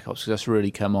about Spec Ops because that's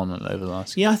really come on over the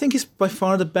last. Yeah, I think it's by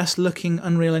far the best looking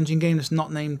Unreal Engine game that's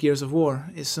not named Gears of War.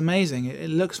 It's amazing. It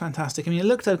looks fantastic. I mean, it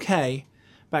looked okay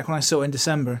back when I saw it in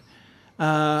December,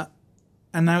 and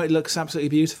now it looks absolutely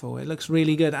beautiful. It looks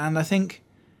really good, and I think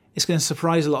it's going to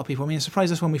surprise a lot of people. I mean, it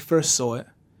surprised us when we first saw it.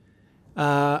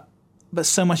 But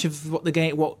so much of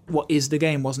what is the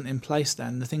game wasn't in place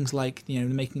then. The things like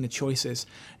making the choices.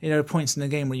 There are points in the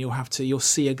game where you'll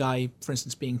see a guy, for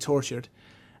instance, being tortured,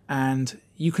 and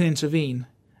you can intervene,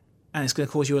 and it's going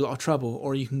to cause you a lot of trouble,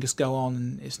 or you can just go on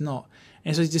and it's not.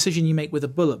 And it's a decision you make with a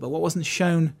bullet. But what wasn't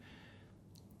shown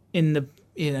in the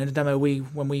the demo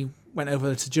when we went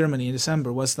over to Germany in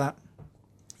December was that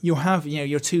you'll have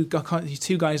your two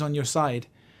guys on your side.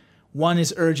 One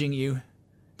is urging you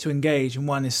to engage, and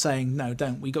one is saying no,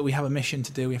 don't. We have a mission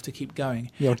to do. We have to keep going.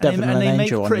 And they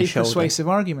make pretty persuasive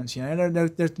arguments.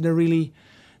 They're really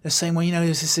they're saying, well,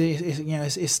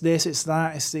 it's this, it's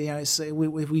that,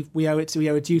 we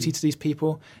owe a duty to these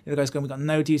people. The guy's going, we've got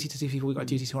no duty to these people. We've got a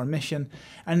duty to our mission,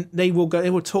 and they will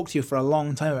talk to you for a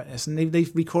long time about this, and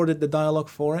they've recorded the dialogue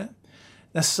for it.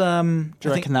 That's do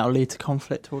you reckon that'll lead to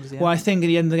conflict towards the end? Well, I think at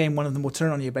the end of the game, one of them will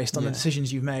turn on you based on the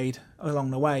decisions you've made along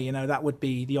the way. That would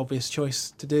be the obvious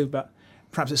choice to do, but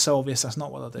perhaps it's so obvious that's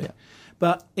not what they'll do. Yeah.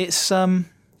 But it's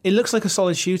it looks like a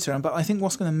solid shooter, but I think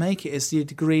what's going to make it is the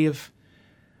degree of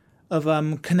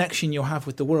connection you'll have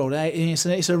with the world. It's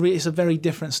a very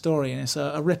different story, and it's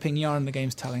a ripping yarn the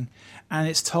game's telling, and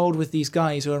it's told with these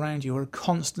guys who are around you who are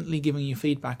constantly giving you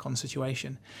feedback on the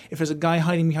situation. If there's a guy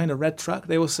hiding behind a red truck,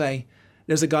 they will say,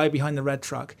 there's a guy behind the red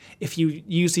truck. If you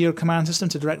use your command system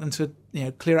to direct them to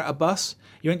clear out a bus,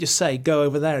 you won't just say go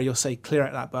over there. You'll say clear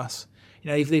out that bus.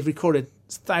 They've recorded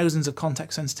thousands of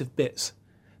context sensitive bits,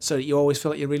 so that you always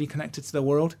feel like you're really connected to the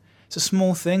world. It's a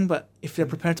small thing, but if they're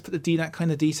prepared to put that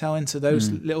kind of detail into those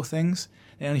little things,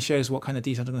 it only shows what kind of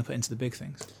detail they're going to put into the big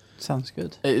things. Sounds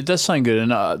good. It does sound good,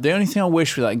 and the only thing I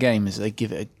wish for that game is they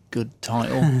give it a good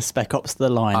title. Spec Ops: The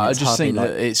Line. I just think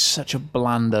that it's such a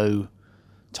blando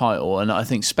title, and I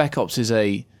think Spec Ops is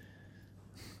a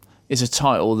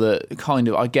title that kind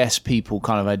of, I guess, people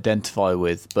kind of identify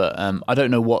with, but I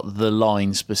don't know what the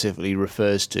line specifically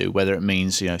refers to, whether it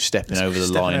means stepping over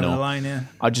the line or yeah.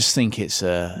 I just think it's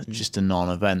just a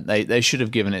non-event. They should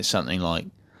have given it something like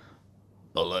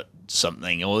Bullet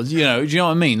something, or do you know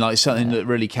what I mean, like something that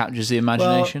really captures the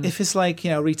imagination. Well, if it's like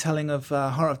retelling of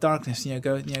Heart of Darkness,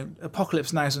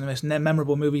 Apocalypse Now is one of the most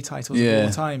memorable movie titles of all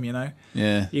time.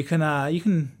 Yeah, you can out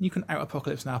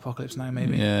Apocalypse Now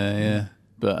maybe. Yeah.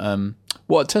 But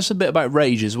tell us a bit about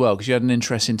Rage as well, because you had an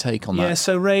interesting take on that. Yeah,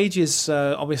 so Rage is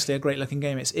obviously a great looking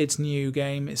game. It's id's new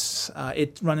game. It's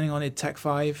running on id Tech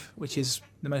 5, which is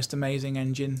the most amazing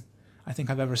engine I think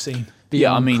I've ever seen.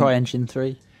 Beyond CryEngine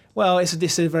 3. Well,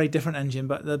 it's a very different engine,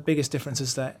 but the biggest difference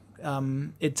is that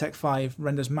id Tech 5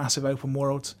 renders massive open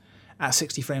worlds at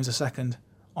 60 frames a second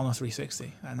on a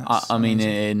 360. And I mean,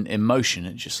 in motion,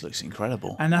 it just looks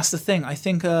incredible. And that's the thing. I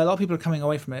think a lot of people are coming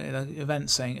away from it at an event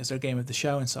saying it's their game of the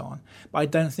show and so on. But I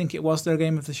don't think it was their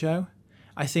game of the show.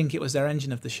 I think it was their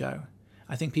engine of the show.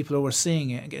 I think people were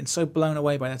seeing it and getting so blown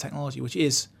away by the technology, which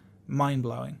is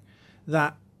mind-blowing,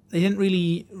 that they didn't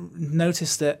really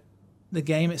notice that the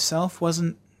game itself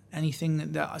wasn't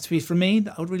anything that, for me,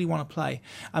 that I would really want to play.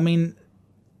 I mean,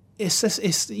 there's a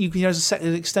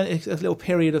little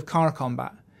period of car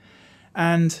combat.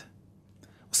 And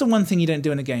what's the one thing you don't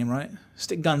do in a game, right?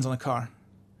 Stick guns on a car.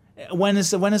 When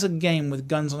has a game with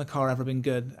guns on a car ever been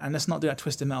good? And let's not do that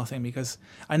Twisted Metal thing, because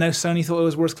I know Sony thought it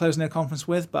was worth closing their conference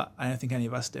with, but I don't think any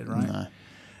of us did, right? No.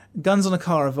 Guns on a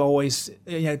car have always,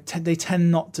 they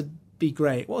tend not to be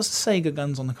great. What was the Sega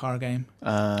guns on the car game? Full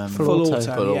Auto.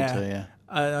 Full Auto, yeah.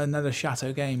 Another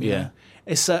Chateau game. Yeah. Know?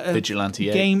 It's a Vigilante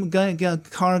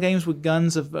car games with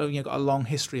guns have got a long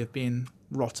history of being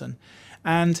rotten,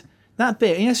 and that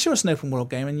bit, sure, it's an open world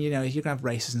game, and you can have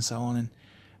races and so on,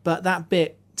 but that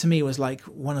bit to me was like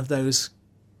one of those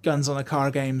guns on a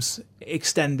car games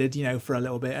extended, for a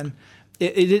little bit, and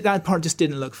that part just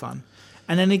didn't look fun.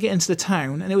 And then they get into the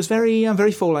town, and it was very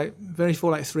Fallout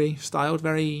 3 styled.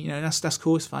 Very, that's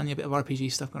cool. It's fun. You have a bit of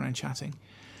RPG stuff going around chatting.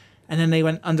 And then they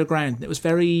went underground. And it was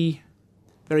very,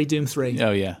 very Doom 3.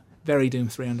 Oh yeah, very Doom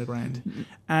 3 underground.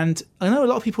 And I know a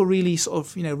lot of people really sort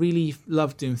of really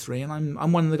love Doom 3, and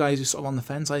I'm one of the guys who's sort of on the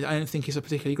fence. I don't think it's a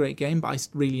particularly great game, but I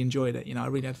really enjoyed it. I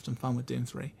really had some fun with Doom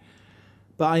 3.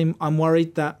 But I'm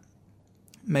worried that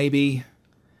maybe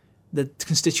the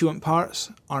constituent parts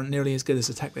aren't nearly as good as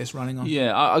the tech that's running on.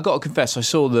 Yeah, I got to confess, I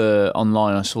saw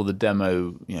the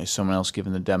demo, someone else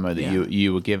giving the demo that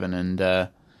you were given, and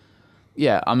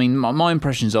I mean, my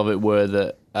impressions of it were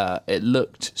that it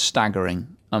looked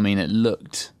staggering. I mean, it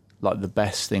looked like the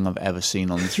best thing I've ever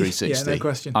seen on the 360. Yeah, no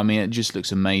question. I mean, it just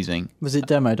looks amazing. Was it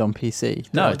demoed on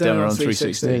PC? No, it's demoed on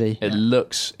 360. Really? It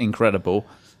looks incredible.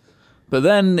 But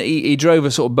then he drove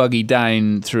a sort of buggy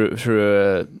down through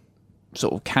a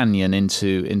sort of canyon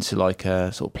into like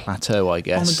a sort of plateau, I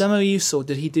guess. On the demo you saw,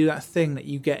 did he do that thing that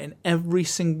you get in every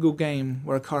single game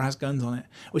where a car has guns on it,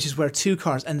 which is where two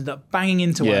cars ended up banging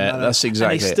into one another? Yeah, that's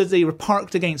exactly and they were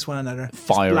parked against one another,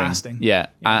 firing, blasting. Yeah,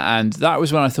 and that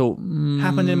was when I thought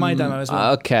happened in my demo as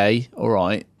well. Okay, all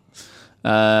right,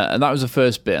 and that was the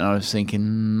first bit, and I was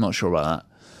thinking, not sure about that.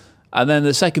 And then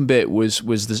the second bit was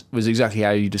exactly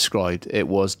how you described. It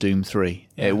was Doom 3.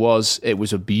 Yeah. It was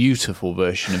a beautiful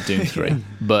version of Doom 3,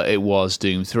 but it was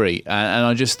Doom 3. And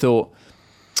I just thought,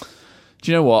 do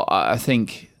you know what? I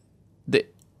think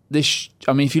that this.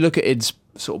 I mean, if you look at its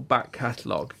sort of back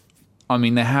catalogue, I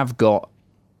mean, they have got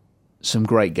some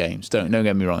great games. Don't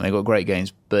get me wrong. They've got great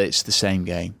games, but it's the same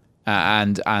game.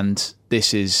 And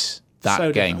this is that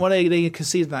so game. Well, they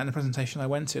conceded that in the presentation I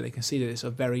went to. They conceded it's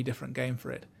a very different game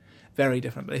for it. Very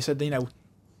different. But they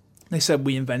said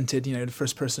we invented, the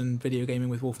first-person video gaming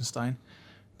with Wolfenstein,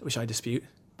 which I dispute,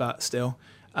 but still.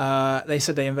 They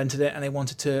said they invented it and they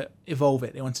wanted to evolve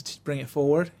it. They wanted to bring it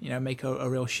forward, make a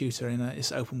real shooter in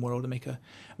this open world.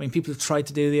 People have tried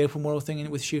to do the open world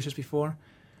thing with shooters before,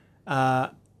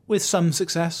 with some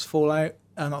success. Fallout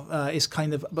is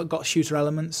kind of got shooter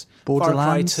elements.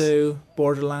 Borderlands. Far Cry 2,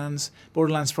 Borderlands.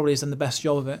 Borderlands probably has done the best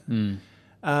job of it.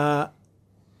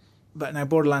 But now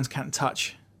Borderlands can't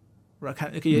touch. You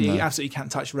absolutely can't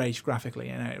touch Rage graphically.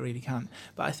 It really can't.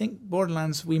 But I think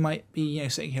Borderlands, we might be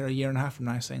sitting here a year and a half from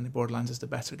now saying that Borderlands is the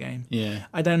better game. Yeah.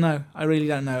 I don't know. I really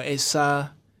don't know. It's in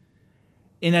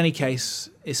any case,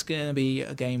 it's going to be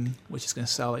a game which is going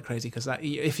to sell like crazy, because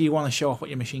if you want to show off what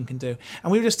your machine can do.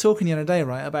 And we were just talking the other day,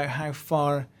 right, about how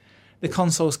far the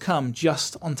consoles come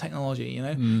just on technology.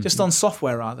 Just on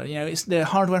software rather. The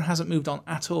hardware hasn't moved on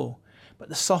at all, but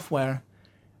the software.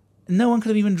 No one could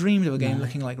have even dreamed of a game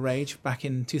looking like Rage back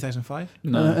in 2005.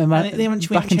 No. Back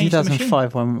in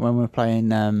 2005 when we were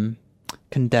playing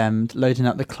Condemned, loading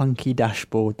up the clunky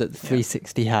dashboard that the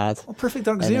 360 had. Well, Perfect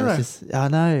Dark Zero. I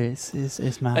know,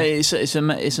 it's mad.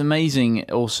 It's amazing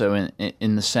also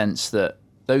in the sense that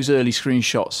those early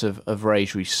screenshots of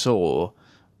Rage we saw,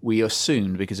 we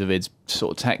assumed because of its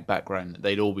sort of tech background that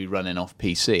they'd all be running off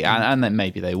PC, and then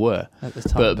maybe they were at the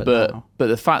time. But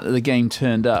the fact that the game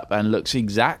turned up and looks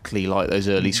exactly like those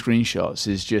early screenshots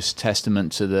is just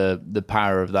testament to the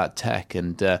power of that tech.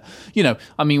 And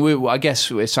I guess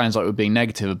it sounds like we're being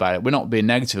negative about it. We're not being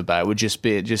negative about it. We're just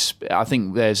I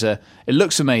think it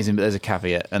looks amazing, but there's a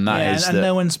caveat, and that is and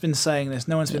no one's been saying this.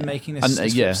 No one's been making this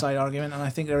flip side argument, and I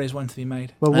think there is one to be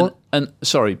made. Well, and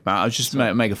sorry, Matt, I was just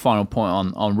make a final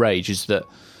point on Rage, is that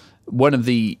one of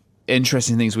the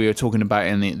interesting things we were talking about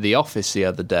in the office the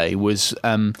other day was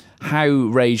how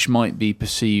Rage might be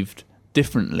perceived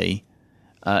differently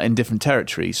in different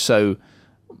territories. So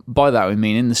by that we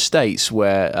mean in the States,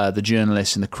 where the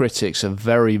journalists and the critics are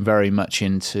very, very much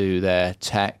into their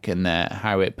tech and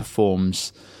how it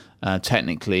performs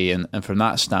technically, and from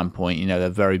that standpoint, you know, they're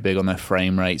very big on their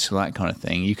frame rates and that kind of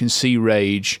thing. You can see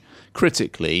Rage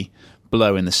critically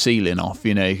blowing the ceiling off.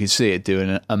 You know, you can see it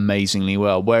doing amazingly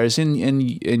well. Whereas in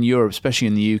Europe, especially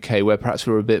in the UK, where perhaps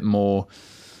we're a bit more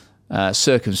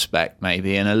circumspect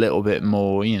maybe, and a little bit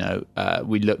more, you know,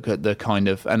 we look at the kind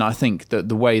of, and I think that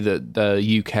the way that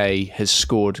the UK has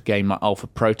scored a game like Alpha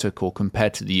Protocol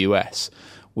compared to the US,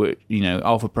 where, you know,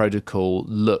 Alpha Protocol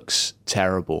looks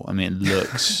terrible. I mean, it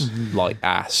looks like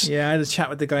ass. Yeah, I had a chat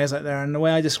with the guys out there, and the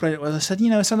way I described it was, I said, you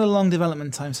know, it's had a long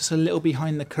development time, so it's a little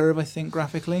behind the curve, I think,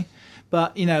 graphically.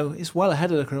 But, you know, it's well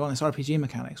ahead of the curve on its RPG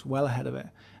mechanics, well ahead of it.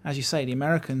 As you say, the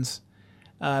American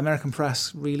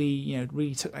press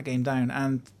really took that game down,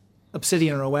 and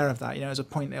Obsidian are aware of that. You know, there's a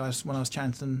point when I was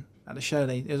chatting to them at the show,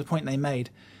 there was a point they made.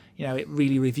 You know, it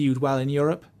really reviewed well in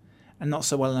Europe and not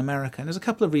so well in America. And there's a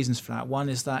couple of reasons for that. One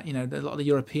is that, you know, a lot of the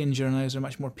European journalists are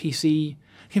much more PC,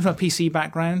 came from a PC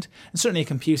background, and certainly a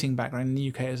computing background. In the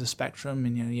UK, it was a Spectrum,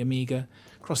 and, you know, the Amiga.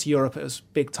 Across Europe, it was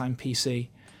big time PC.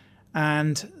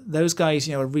 And those guys,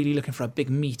 you know, are really looking for a big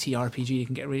meaty RPG you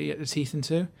can really get their teeth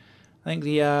into. I think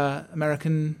the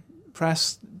American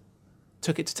press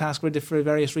took it to task for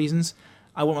various reasons.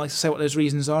 I wouldn't like to say what those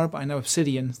reasons are, but I know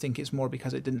Obsidian think it's more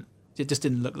because it just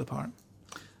didn't look the part.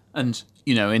 And,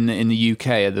 you know, in the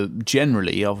UK,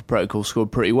 generally, Alpha Protocol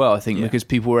scored pretty well, I think, because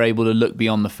people were able to look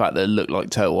beyond the fact that it looked like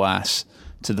total ass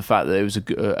to the fact that it was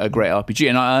a great RPG.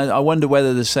 And I wonder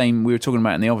whether the same, we were talking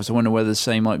about in the office, I wonder whether the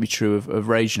same might be true of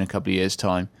Rage in a couple of years'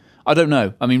 time. I don't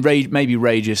know. I mean, maybe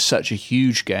Rage is such a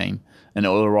huge game, and it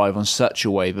will arrive on such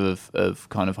a wave of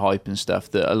kind of hype and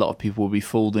stuff that a lot of people will be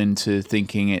fooled into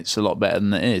thinking it's a lot better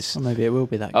than it is. Or maybe it will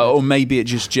be that good. Or maybe it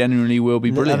just genuinely will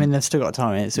be brilliant. I mean, they've still got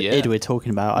time. It's id we're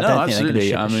talking about. I don't think they're going to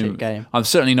ship a shit game. I'm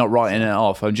certainly not writing it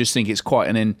off. I just think it's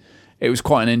it was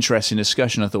quite an interesting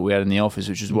discussion I thought we had in the office,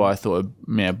 which is why I thought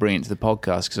I'd bring it to the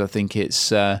podcast, because I think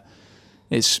it's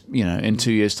you know, in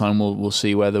 2 years' time we'll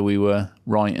see whether we were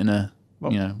right in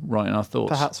our thoughts.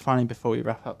 Perhaps finally, before we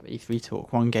wrap up E3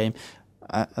 talk, one game.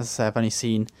 As I say, I've only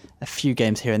seen a few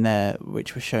games here and there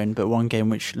which were shown, but one game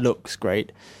which looks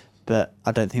great, but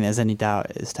I don't think there's any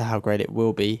doubt as to how great it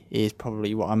will be, is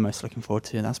probably what I'm most looking forward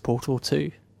to, and that's Portal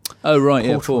 2. Oh, right,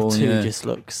 Portal 2 just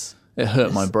looks... It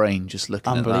hurt my brain just looking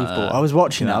at that. Unbelievable. I was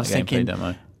watching it, I was thinking,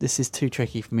 this is too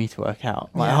tricky for me to work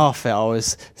out. Like half it, I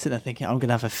was sitting there thinking, I'm going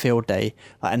to have a field day,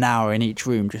 like an hour in each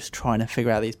room, just trying to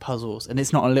figure out these puzzles. And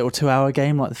it's not a little 2-hour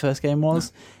game like the first game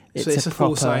was. No. It's a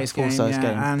full-size game,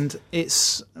 and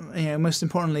it's, you know, most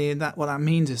importantly, what that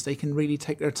means is they can really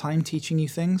take their time teaching you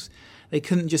things. They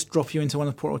couldn't just drop you into one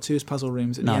of Portal 2's puzzle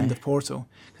rooms at the end of Portal.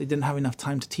 They didn't have enough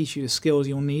time to teach you the skills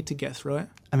you'll need to get through it.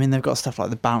 I mean, they've got stuff like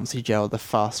the bouncy gel, the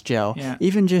fast gel,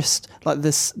 even just like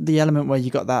the element where you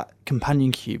got that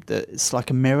companion cube that it's like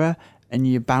a mirror and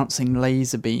you're bouncing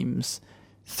laser beams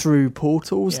through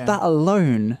portals. That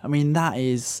alone, I mean, that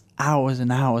is hours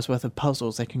and hours worth of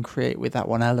puzzles they can create with that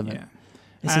one element.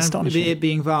 It's astonishing. It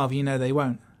being Valve, you know, they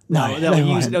won't. No,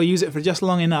 they'll use it for just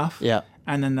long enough.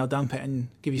 And then they'll dump it and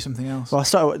give you something else. Well, I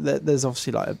started. There's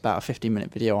obviously like about a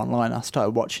 15-minute video online. I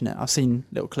started watching it. I've seen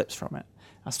little clips from it.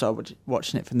 I started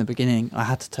watching it from the beginning. I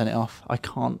had to turn it off. I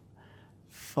can't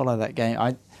follow that game.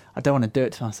 I don't want to do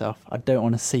it to myself. I don't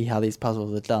want to see how these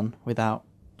puzzles are done without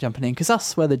jumping in, because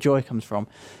that's where the joy comes from.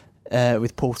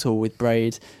 With Portal, with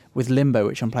Braid, with Limbo,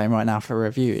 which I'm playing right now for a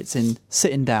review. It's in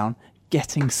sitting down,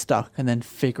 getting stuck, and then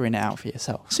figuring it out for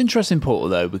yourself. It's interesting, Portal,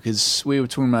 though, because we were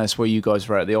talking about this where you guys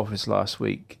were at the office last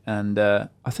week, and I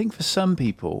think for some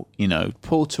people, you know,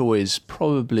 Portal is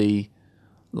probably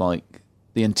like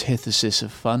the antithesis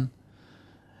of fun,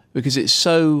 because it's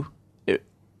so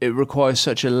it requires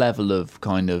such a level of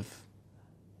kind of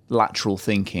lateral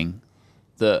thinking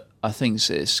that I think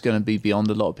it's going to be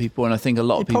beyond a lot of people, and I think a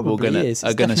lot of people are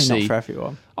going to see. Not for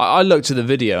everyone. I looked at the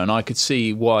video and I could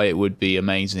see why it would be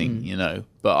amazing, you know.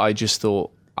 But I just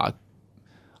thought I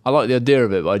like the idea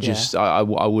of it, but I just I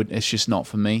would. It's just not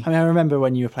for me. I mean, I remember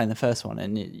when you were playing the first one,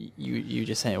 and you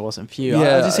just saying it wasn't for you.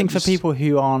 Yeah, I just think for people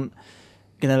who aren't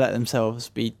going to let themselves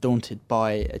be daunted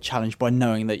by a challenge, by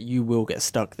knowing that you will get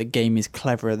stuck, the game is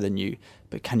cleverer than you,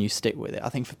 but can you stick with it? I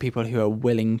think for people who are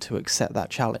willing to accept that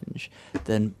challenge,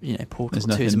 then, you know, Portal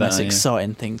 2 is the most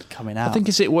exciting thing coming out. I think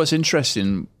what's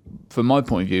interesting from my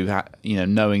point of view, you know,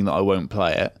 knowing that I won't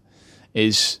play it,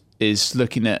 is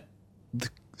looking at the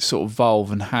sort of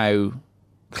Valve and how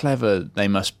clever they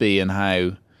must be, and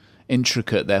how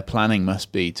intricate their planning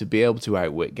must be to be able to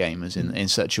outwit gamers in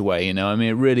such a way. I mean,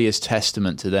 it really is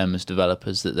testament to them as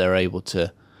developers that they're able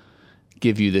to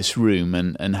give you this room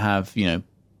and have,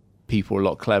 people a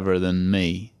lot cleverer than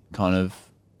me kind of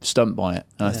stumped by it.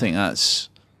 And I think that's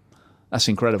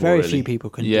incredible. Very few people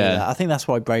can do that. I think that's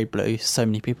why Braid blew so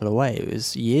many people away. It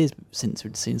was years since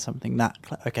we'd seen something that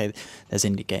okay, there's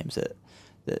indie games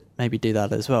that maybe do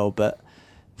that as well, but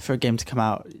for a game to come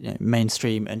out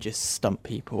mainstream and just stump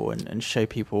people and show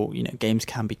people games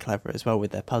can be clever as well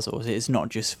with their puzzles. It's not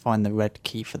just find the red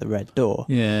key for the red door.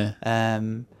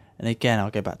 And again, I'll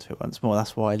go back to it once more.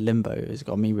 That's why Limbo has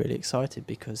got me really excited,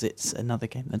 because it's another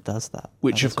game that does that.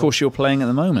 Which, of course, you're playing at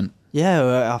the moment. Yeah,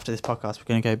 after this podcast, we're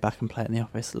going to go back and play it in the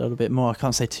office a little bit more. I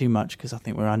can't say too much because I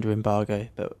think we're under embargo,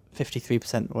 but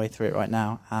 53% the way through it right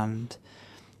now. And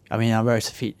I mean, I wrote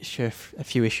a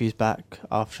few issues back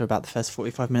after about the first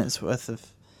 45 minutes worth of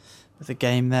the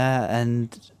game there,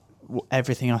 and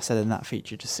everything I said in that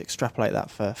feature, just extrapolate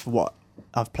that for what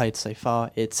I've played so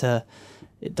far.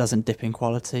 It doesn't dip in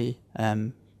quality.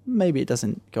 Maybe it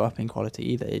doesn't go up in quality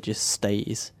either. It just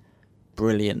stays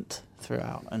brilliant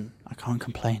throughout, and I can't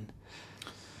complain.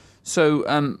 So,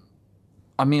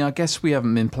 I mean, I guess we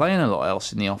haven't been playing a lot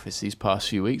else in the office these past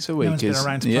few weeks, have we? No one's been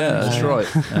around to play. Yeah, that's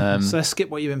right. So let's skip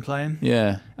what you've been playing.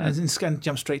 Yeah. And then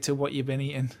jump straight to what you've been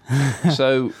eating.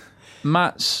 So,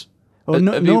 Matt's... Well,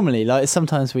 normally, like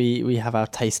sometimes we have our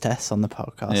taste tests on the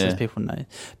podcast, as people know,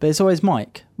 but it's always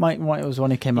Mike. Mike was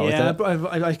one who came up with it.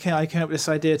 Yeah, I came up with this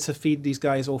idea to feed these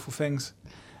guys awful things,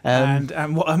 and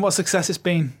what success it's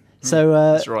been. So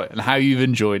that's right, and how you've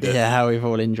enjoyed it. Yeah, how we've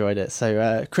all enjoyed it.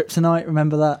 So Kryptonite,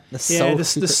 remember that?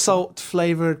 The salt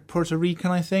flavored Puerto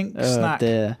Rican, I think, snack. Oh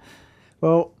dear.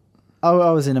 Well, I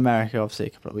was in America obviously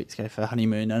a couple of weeks ago for a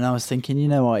honeymoon, and I was thinking, you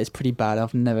know what, it's pretty bad.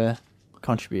 I've never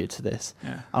contributed to this.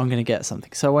 I'm going to get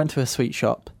something. So I went to a sweet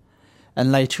shop,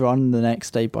 and later on the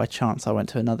next day, by chance, I went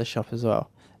to another shop as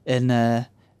well in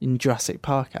Jurassic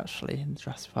Park, actually. In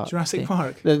Jurassic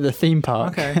Park, the theme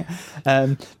park. Okay.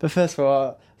 But first of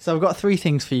all, so I've got 3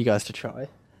 things for you guys to try.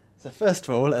 So first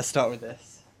of all, let's start with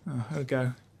this. Oh, here we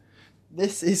go.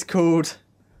 This is called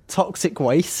Toxic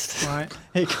Waste. Right.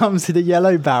 It comes in a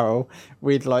yellow barrel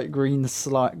with like green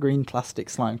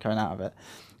plastic slime coming out of it.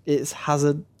 It's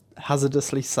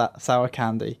hazardously sour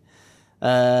candy.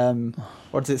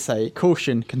 What does it say?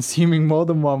 Caution: consuming more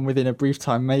than one within a brief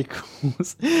time may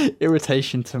cause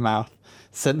irritation to mouth.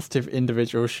 Sensitive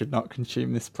individuals should not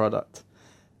consume this product.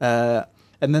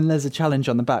 And then there's a challenge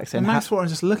on the back saying... And that's what I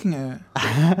was just looking at.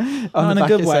 Not in a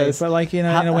good way, but like in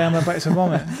a way I'm about to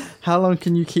vomit. How long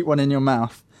can you keep one in your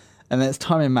mouth? And then its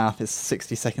time in mouth is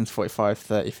 60 seconds, 45,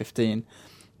 30, 15.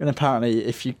 And apparently,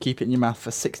 if you keep it in your mouth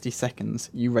for 60 seconds,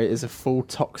 you rate as a full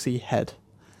Toxie head.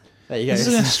 There you go. This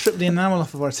is going to strip the enamel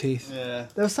off of our teeth. Yeah.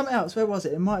 There was something else. Where was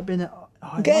it? It might have been...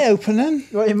 Get it open then.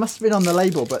 Well, it must have been on the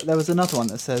label, but there was another one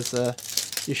that says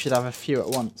you should have a few at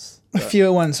once. A few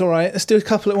at once, all right. Let's do a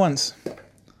couple at once.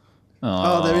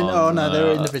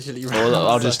 They're individually wrapped. Well,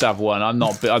 I'll just have one. I'm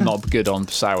not good on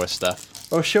sour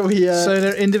stuff. Or shall we... So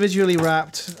they're individually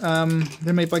wrapped.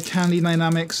 They're made by Candy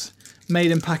Dynamics,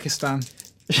 made in Pakistan.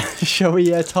 Shall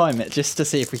we time it just to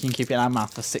see if we can keep it in our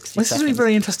mouth for 60 seconds? This is really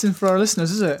very interesting for our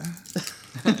listeners, is it?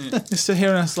 Just to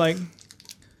hear us like...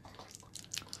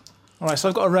 All right, so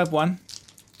I've got a red one.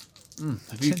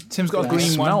 Tim's got a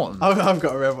green one. I've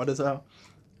got a red one as well.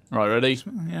 Right, ready?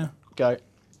 Yeah. Go.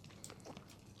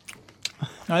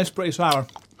 No, it's pretty sour.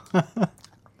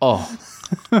 Oh,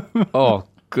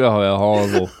 God, they're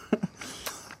horrible.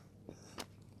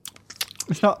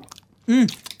 It's not...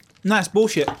 No, it's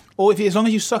bullshit. Or as long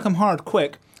as you suck them hard,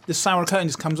 quick, the sour coating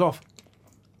just comes off.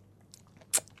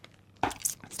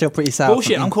 Still pretty sour.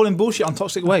 Bullshit. I'm calling bullshit on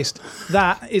Toxic Waste.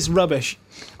 That is rubbish.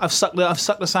 I've sucked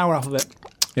the sour off of it.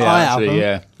 Yeah, actually,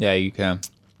 yeah, you can.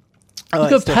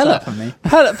 Look at Pella.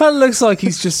 Pella looks like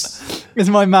he's just... Is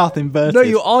my mouth inverted? No,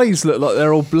 your eyes look like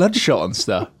they're all bloodshot and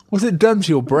stuff. What's it done to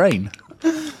your brain?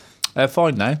 They're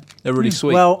fine now. They're really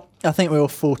sweet. Well, I think we're all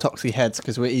full Toxie heads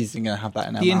because we're easily going to have that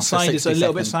in our mouth. The inside is a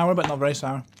little bit sour, but not very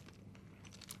sour.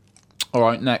 All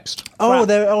right, next.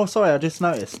 Sorry, I just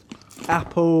noticed.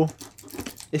 Apple.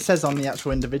 It says on the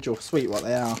actual individual sweet what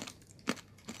they are.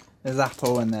 There's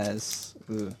apple and there's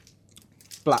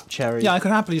black cherry. Yeah, I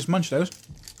could happily just munch those.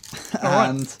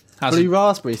 And blue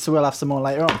raspberry, so we'll have some more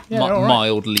later on. Yeah,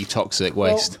 mildly toxic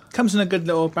waste. Well, comes in a good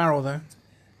little barrel, though.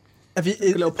 Has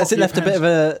it left a bit of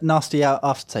a nasty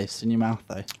aftertaste in your mouth,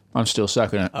 though? I'm still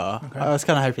sucking it. Okay. I was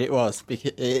kind of hoping it was.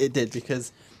 It did,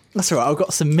 because... That's all right, I've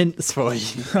got some mints for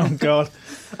you. Oh, God.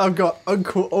 I've got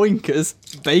Uncle Oinker's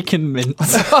bacon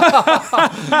mints.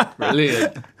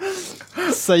 Brilliant.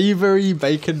 Savoury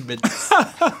bacon mince.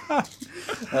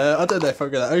 I don't know if I'm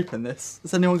going to open this.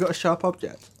 Has anyone got a sharp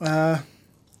object? Oh,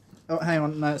 hang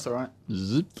on. No, it's all right.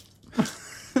 Zip.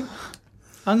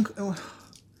 What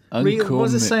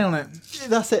does it say on it?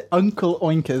 That's it. Uncle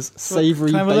Oinker's savoury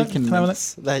Can I have a look? bacon Can I have a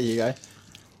mince. There you go.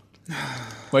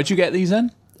 Where'd you get these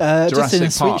then? Just in a Jurassic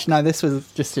Park. sweet. No, this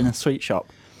was just in a sweet shop.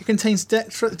 It contains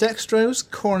dextrose,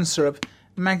 corn syrup,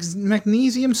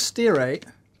 magnesium stearate.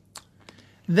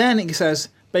 Then it says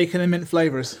bacon and mint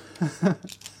flavours.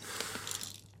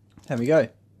 There we go.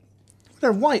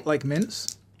 They're white like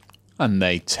mints. And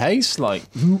they taste like...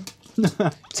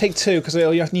 Take two, because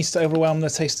it needs to overwhelm the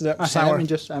taste of the Okay, sour. let me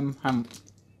just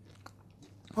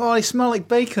Oh, they smell like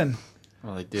bacon.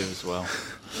 Well, they do as well.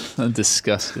 They're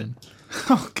disgusting.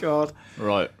 Oh, God.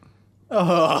 Right.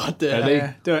 Oh dear. Ready?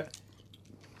 Yeah, do it.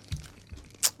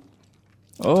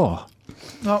 Oh,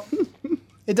 Oh,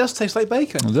 it does taste like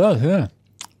bacon. it does, yeah.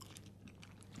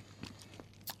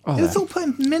 Oh, I thought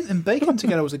putting mint and bacon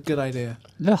together was a good idea.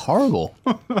 they're horrible.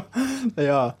 They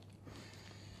are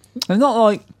They're not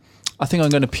like, I think I'm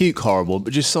going to puke horrible,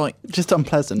 but just like, just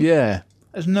unpleasant. yeah.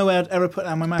 There's no way I'd ever put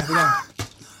that in my mouth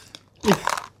again.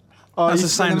 Oh, That's you the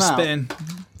sound of spit them out?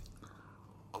 spitting.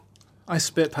 I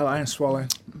spit, pal, I don't swallow.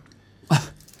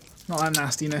 Not that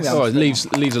nastiness. Oh, it leaves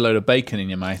a load of bacon in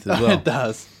your mouth as well. It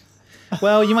does.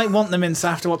 Well, you might want the mints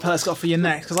after what Pellet's got for you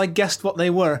next, because I guessed what they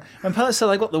were. When Pellet said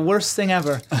I got the worst thing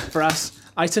ever for us,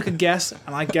 I took a guess,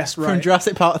 and I guessed right. From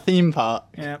Jurassic Park theme park,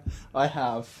 Yeah. I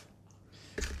have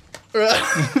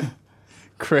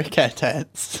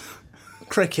crickets.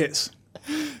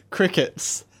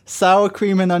 Crickets. Sour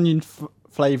cream and onion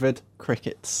flavoured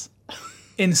crickets.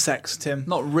 Insects, Tim.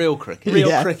 Not real cricket. Real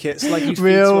Yeah. crickets, like you'd feed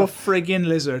Real- to a friggin'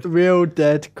 lizard. Real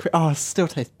dead. It still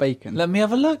tastes bacon. Let me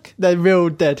have a look. They're real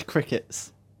dead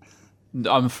crickets.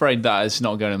 I'm afraid that is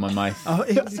not going in my mouth. Oh,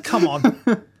 come on.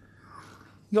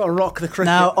 You got to rock the cricket.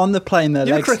 Now on the plane, their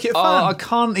You're a legs, cricket fan. Oh, I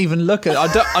can't even look at it.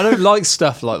 I don't like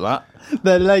stuff like that.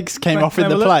 their legs came Right, off in have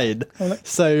the a look. plane, Have a look.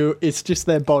 so it's just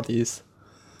their bodies.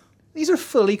 These are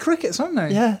fully crickets, aren't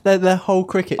they? Yeah, they're whole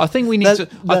crickets. I think we need They're- to.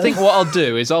 I they're- think what I'll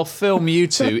do is I'll film you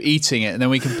two eating it, and then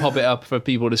we can pop it up for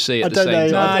people to see I at the don't same know.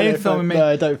 time. Nah, I don't you're know if filming me.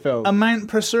 No, don't film. Amount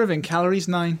per serving, calories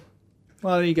 9.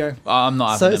 Well, there you go. I'm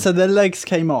not having So, them. so their legs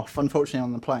came off, unfortunately,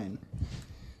 on the plane.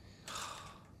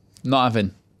 Not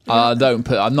having.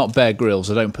 I'm not Bear Grylls.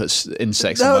 I don't put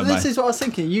insects No, in my this mouth. is what I was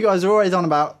thinking. You guys are always on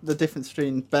about the difference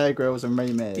between Bear Grylls and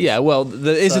Ray Mears. Yeah, well,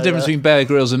 there is a So, difference between Bear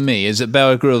Grylls and me. Is that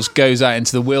Bear Grylls goes out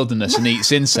into the wilderness and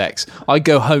eats insects. I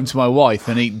go home to my wife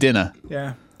and eat dinner.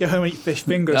 Yeah. Go home and eat fish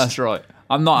fingers. That's right.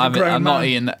 I'm not You're a having. grown I'm not man.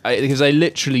 eating because they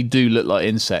literally do look like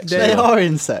insects. They They as well. are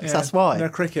insects, Yeah, that's why. They're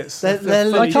crickets. They're fully- I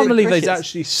legit can't believe they crickets.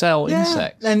 actually sell Yeah,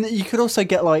 insects. and you could also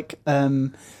get like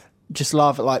just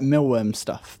larvae like mealworm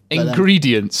stuff. But then-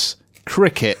 Ingredients: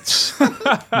 crickets,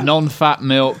 non-fat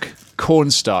milk,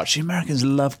 cornstarch. The Americans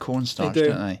love They cornstarch, do.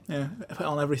 don't they? Yeah, they put it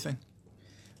on everything.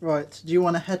 Right, do you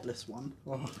want a headless one?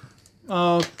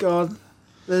 Oh, God.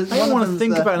 I don't want to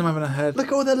think about them having a head. Look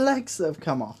at all the legs that have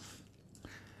come off.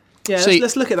 Yeah, See,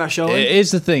 let's look at that, shall we?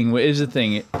 Here's the thing.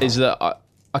 Is that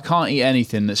I can't eat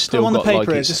anything that's Put them still on the got paper.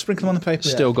 like Just it's sprinkle them on the paper.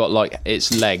 still got like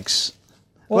its legs.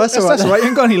 Well, that's that's, all right that's all right. You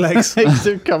haven't got any legs. Legs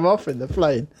have come off in the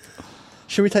plane.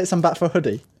 Should we take some back for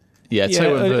Hoodie? Yeah, Yeah,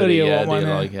 Toe and Birdie, Hoodie will yeah, want do one, you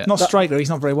yeah. like it? Not Striker. He's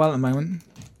not very well at the moment.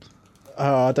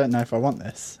 Oh, I don't know if I want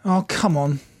this. Oh, come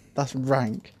on. That's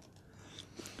rank.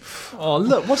 Oh,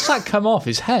 look, what's that come off?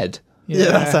 His head? Yeah,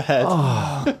 that's a head.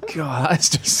 Oh, God, that's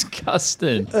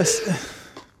disgusting.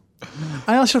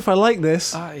 I'm not sure if I like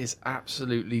this. That is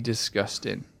absolutely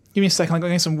disgusting. Give me a second. I'm going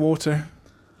to get some water.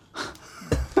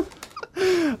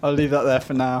 I'll leave that there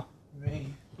for now. You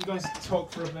guys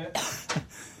talk for a bit.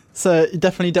 So you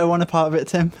definitely don't want a part of it,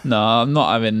 Tim? No, I'm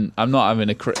not having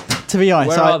a To be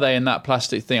honest, Where are they in that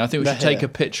plastic thing? I think we They're should take here. a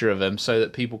picture of them so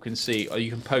that people can see, or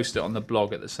you can post it on the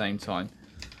blog at the same time.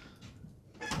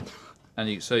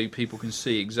 And so people can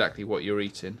see exactly what you're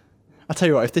eating. I'll tell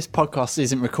you what, if this podcast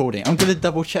isn't recording, I'm going to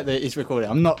double check that it is recording.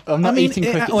 I'm not eating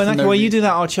crickets. Well, for no while you reason. do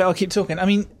that, I'll keep talking. I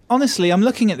mean, honestly, I'm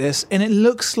looking at this and it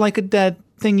looks like a dead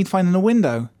thing you'd find in a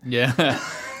window. Yeah,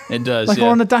 it does. Like yeah.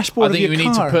 on the dashboard I think of we your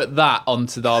need car. to put that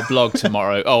onto our blog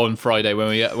tomorrow. On Friday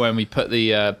when we put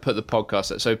the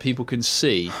podcast up, so people can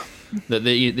see that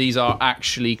these are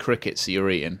actually crickets that you're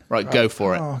eating. Right, go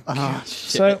for it. Oh, Ah,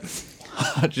 so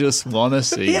I just want to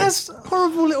see. it has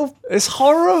horrible little, It's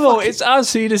horrible. It's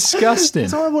absolutely disgusting.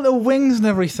 it's horrible little wings and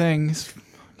everything. It's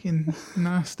fucking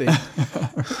nasty.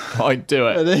 Right, do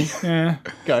it. ready? Yeah.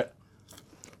 Go.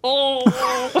 Oh.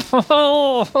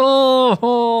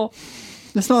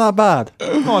 It's not that bad.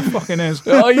 Oh, it fucking is.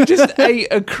 Oh, you just ate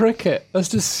a cricket. That's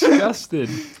disgusting.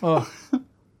 Oh,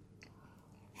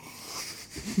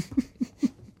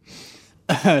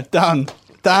 Down.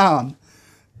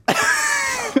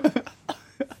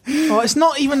 oh, it's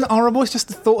not even horrible. It's just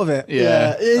the thought of it.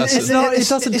 Yeah. It's not. It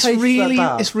doesn't It's taste really,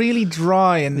 that bad. it's really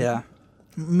dry and Yeah.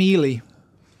 mealy.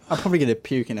 I'm probably going to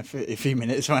puke in a few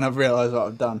minutes when I've realised what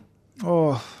I've done.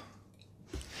 Oh.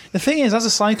 The thing is, as a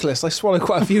cyclist, I swallow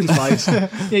quite a few flies. Yeah,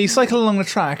 you cycle along the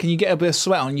track and you get a bit of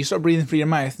sweat on, you start breathing through your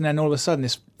mouth, and then all of a sudden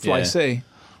it's Fly Yeah. City.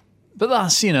 But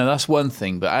that's one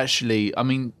thing. But actually, I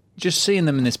mean, just seeing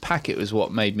them in this packet was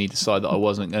what made me decide that I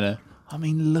wasn't going to. I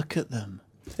mean, look at them.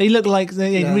 They look like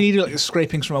they really look like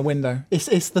scrapings from a window.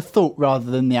 It's the thought rather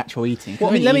than the actual eating.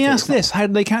 Well, let me ask this: how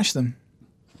did they catch them?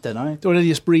 Don't know. Or did they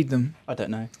just breed them? I don't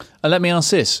know. And let me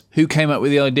ask this: who came up with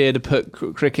the idea to put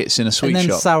crickets in a sweet And then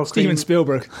shop? sour cream. Steven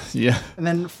Spielberg. Yeah, And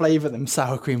then flavour them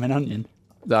sour cream and onion.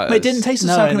 But it didn't taste of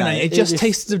No, sour cream no, and onion. It it just just-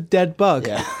 tasted of dead bug.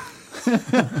 Yeah.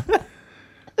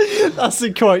 That's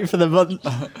the quote for the month. Do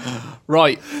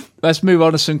right. Let's move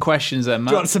on to some questions then, you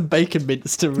Matt. want some bacon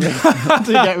mints to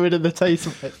get rid of the taste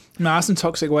of it? No, that's some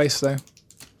toxic waste though.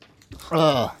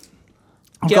 Ugh.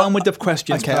 Get on with the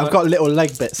questions. Okay, pal. I've got little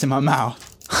leg bits in my mouth.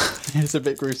 It's a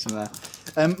bit gruesome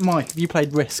there. Mike, have you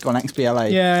played Risk on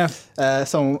XBLA? Yeah,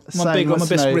 Someone I'm a wants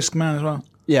big to know, risk man as well.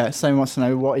 Yeah, someone wants to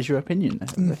know what is your opinion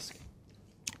of Risk?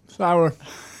 Sour.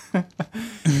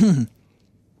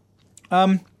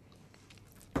 I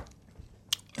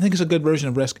think it's a good version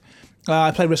of Risk.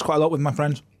 I play Risk quite a lot with my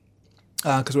friends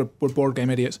because we're board game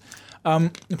idiots. The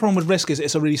problem with Risk is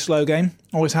it's a really slow game.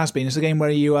 Always has been. It's a game where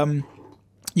you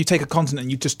take a continent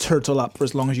and you just turtle up for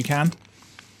as long as you can.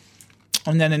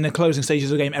 And then in the closing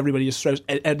stages of the game, everybody just throws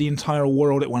the entire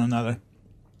world at one another.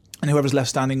 And whoever's left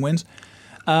standing wins.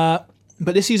 But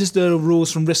this uses the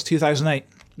rules from Risk 2008,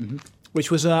 which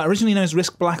was originally known as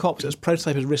Risk Black Ops. It was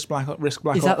prototyped as Risk Black Ops.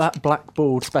 Is that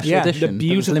blackboard special Yeah, edition? the that was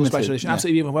beautiful limited? special edition. Yeah.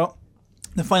 Absolutely beautiful. Well,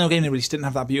 the final game they released didn't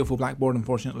have that beautiful blackboard,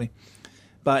 unfortunately.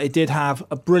 But it did have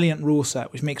a brilliant rule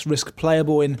set, which makes Risk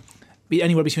playable in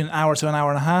anywhere between an hour to an hour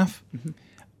and a half.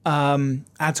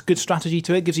 Adds good strategy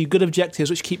to it, gives you good objectives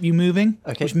which keep you moving,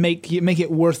 which make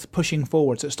it worth pushing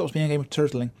forward. So it stops being a game of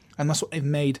turtling, and that's what they've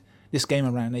made this game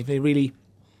around. They really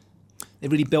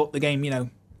built the game,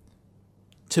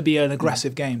 to be an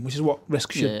aggressive game, which is what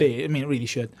Risk should be. I mean, it really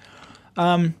should.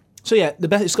 So yeah,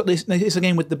 it's a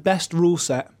game with the best rule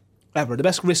set ever, the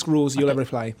best Risk rules you'll ever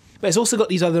play. But it's also got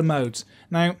these other modes.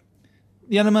 Now,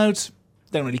 the other modes,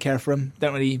 don't really care for them.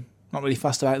 Not really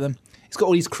fussed about them. It's got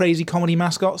all these crazy comedy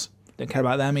mascots. Don't care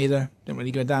about them either. Don't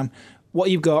really give a damn. What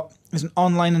you've got is an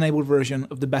online-enabled version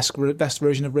of the best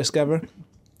version of Risk ever.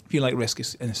 If you like Risk,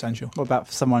 it's an essential. What about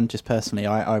for someone just personally?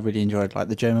 I really enjoyed like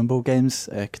the German board games,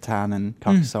 Catan and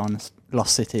Carcassonne,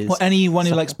 Lost Cities. Well, anyone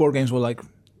who likes board games will like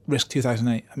Risk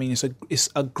 2008. I mean, it's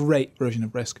a great version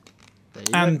of Risk.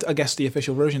 And I guess the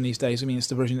official version these days. I mean, it's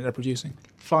the version that they're producing.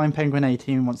 Flying Penguin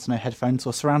 18 wants to know headphones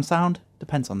or surround sound.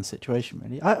 Depends on the situation,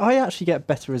 really. I actually get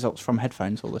better results from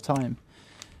headphones all the time.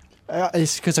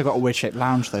 It's because I've got a weird-shaped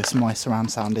lounge, though, so my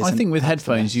surround sound isn't... I think with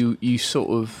headphones, you sort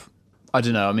of... I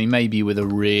don't know. I mean, maybe with a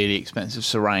really expensive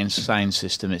surround sound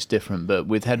system, it's different. But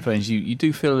with headphones, you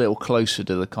do feel a little closer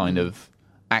to the kind of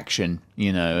action,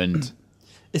 and...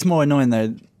 It's more annoying,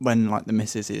 though, when like the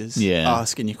missus is Yeah.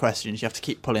 asking you questions. You have to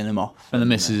keep pulling them off. And the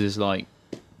missus is like,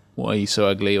 why are you so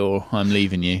ugly, or I'm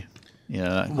leaving you.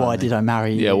 That kind Why of thing. did I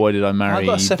marry you? Yeah, why did I marry I've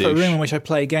got a you, separate douche? room in which I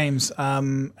play games,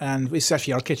 and it's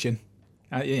actually our kitchen.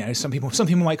 Some people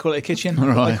might call it a kitchen.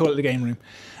 Right. I call it the game room.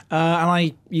 And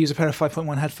I use a pair of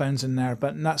 5.1 headphones in there,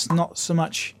 but that's not so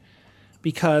much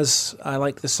because I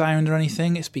like the sound or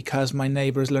anything. It's because my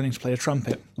neighbour is learning to play a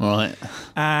trumpet. Right.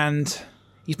 And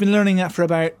he's been learning that for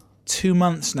about 2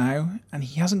 months now, and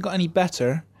he hasn't got any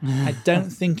better. I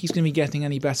don't think he's going to be getting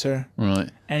any better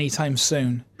Right. anytime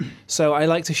soon. So I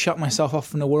like to shut myself off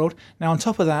from the world. Now, on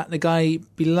top of that, the guy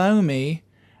below me,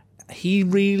 he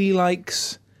really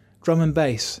likes drum and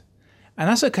bass. And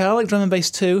that's okay. I like drum and bass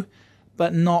too,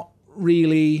 but not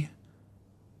really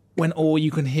when all you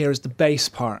can hear is the bass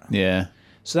part. Yeah.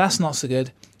 So that's not so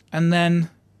good. And then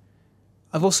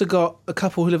I've also got a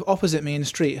couple who live opposite me in the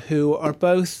street who are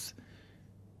both,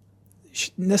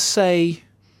 let's say,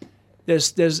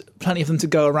 there's plenty of them to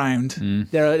go around.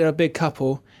 They're a big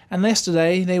couple. And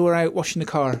yesterday they were out washing the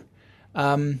car,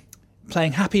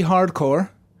 playing happy hardcore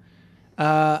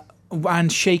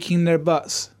and shaking their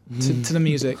butts to the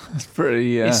music. It's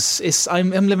pretty,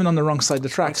 I'm living on the wrong side of the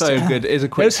tracks. so good.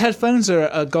 Those headphones are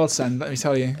a godsend, let me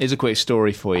tell you. Here's a quick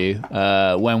story for you.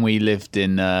 When we lived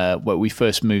when we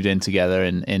first moved in together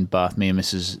in Bath, me and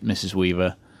Mrs.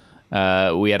 Weaver,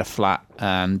 We had a flat,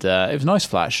 and it was a nice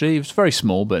flat, actually. It was very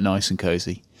small, but nice and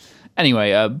cosy.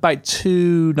 Anyway, about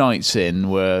 2 nights in,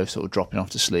 we're sort of dropping off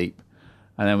to sleep,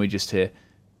 and then we just hear,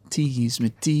 tease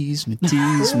me, tease me,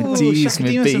 tease me, tease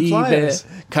me, baby,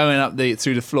 coming up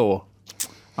through the floor.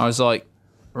 I was like,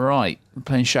 right, we're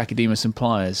playing Shaka Demus and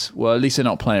Pliers. Well, at least they're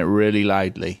not playing it really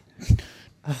loudly.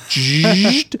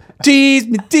 Tease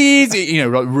me, tease me,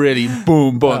 like really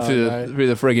boom, through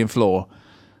the frigging floor.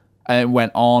 And it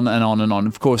went on and on and on.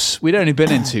 Of course, we'd only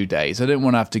been in 2 days. I didn't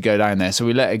want to have to go down there, so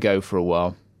we let it go for a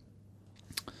while.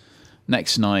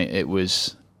 Next night, it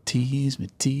was tease me,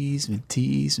 tease me,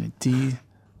 tease me, tease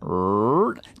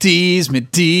me,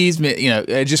 tease me.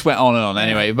 It just went on and on.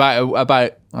 Anyway,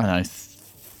 about I don't know,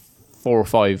 4 or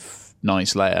 5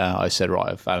 nights later, I said, right,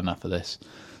 I've had enough of this.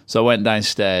 So I went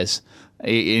downstairs,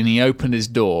 and he opened his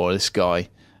door, this guy,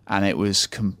 and it was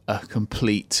a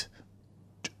complete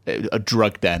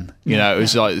drug den. It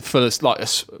was like full of it was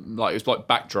like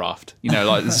backdraft.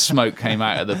 Like the smoke came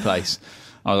out of the place.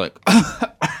 I was like,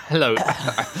 hello.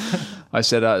 I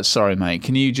said, sorry, mate,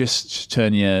 can you just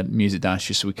turn your music down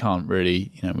just so we can't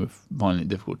really, we're finding it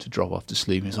difficult to drop off to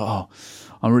sleep. He's like, oh,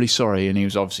 I'm really sorry. And he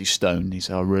was obviously stoned. He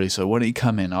said, oh, really? So why don't you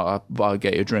come in? I'll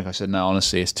get you a drink. I said, no,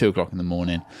 honestly, it's 2 o'clock in the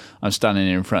morning. I'm standing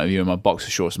here in front of you in my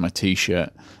boxer shorts and my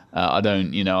T-shirt. I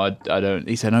don't.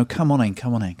 He said, no, come on in.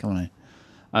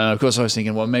 And of course I was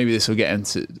thinking, well, maybe this will get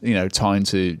into, time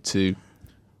to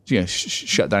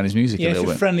shut down his music a little bit. If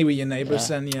you're friendly with your neighbours,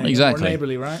 then exactly. You're more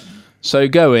neighbourly, right? So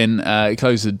go in,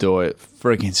 close the door, it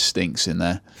frigging stinks in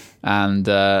there. And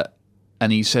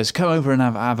he says, come over and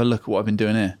have a look at what I've been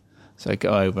doing here. So I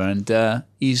go over, and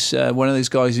he's one of those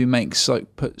guys who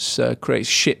creates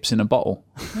ships in a bottle.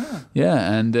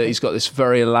 Yeah, and he's got this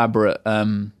very elaborate,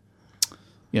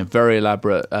 sort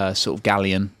of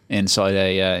galleon inside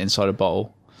a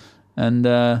bottle. And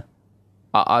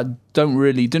I didn't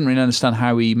really understand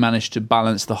how he managed to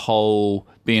balance the whole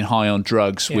being high on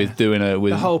drugs with doing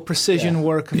the whole precision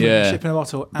work of ship in a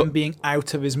bottle and being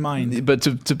out of his mind. But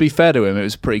to be fair to him, it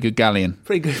was a pretty good galleon.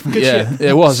 Pretty good ship.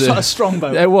 It was a strong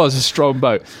boat. It was a strong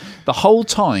boat. The whole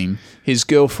time, his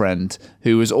girlfriend,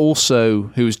 who was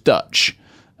Dutch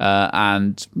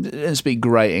and didn't speak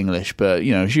great English, but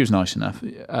she was nice enough.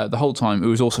 The whole time, who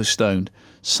was also stoned,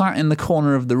 sat in the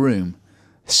corner of the room,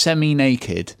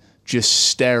 semi-naked, just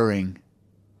staring.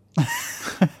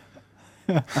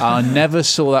 I never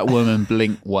saw that woman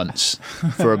blink once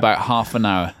for about half an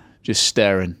hour, just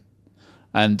staring.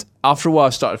 And after a while,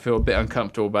 I started to feel a bit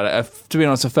uncomfortable about it. To be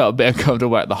honest, I felt a bit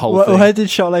uncomfortable about the whole thing. Where did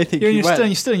Charlotte think you went?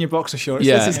 You're still in your boxer shorts.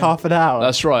 Yeah. This is half an hour.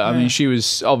 That's right. I mean, she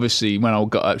was obviously, when I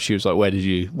got up, she was like, what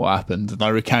happened? And I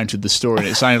recounted the story, and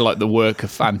it sounded like the work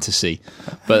of fantasy.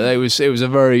 But it was a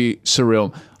very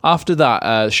surreal. After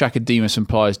that, Shaka Demus and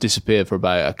Pliers disappeared for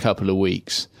about a couple of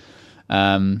weeks.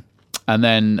 And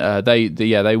then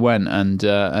they went, and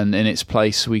in its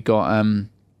place we got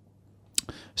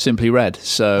Simply Red.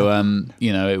 So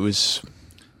it was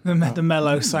the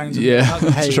mellow sounds.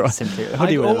 That's right.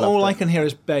 Simply. All I can hear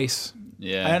is bass.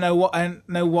 Yeah, I don't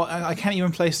know what. I can't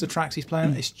even place the tracks he's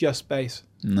playing. It's just bass.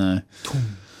 No.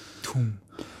 Tum, tum,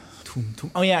 tum,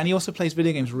 tum. Oh yeah, and he also plays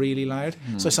video games really loud.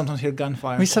 So I sometimes hear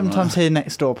gunfire. We sometimes hear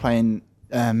next door playing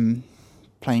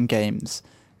games,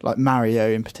 like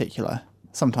Mario in particular.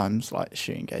 Sometimes like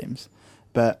shooting games,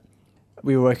 but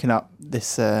we were woken up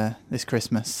this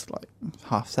Christmas like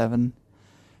 7:30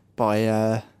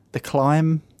 by The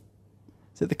Climb.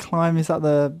 Is it The Climb? Is that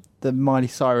the Miley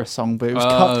Cyrus song? But it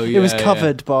was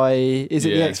covered by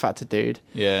the X Factor dude?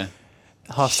 Yeah.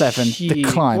 7:30. The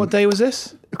Climb. What day was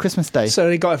this? Christmas Day. So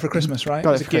they got it for Christmas, right?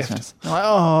 Got it for Christmas. I'm like,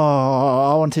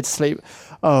 I wanted to sleep.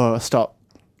 Oh, stop.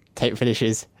 Tape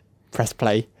finishes. Press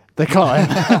play. The Climb.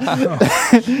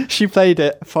 She played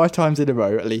it 5 times in a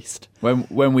row at least.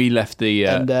 When we left the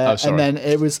and then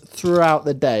it was throughout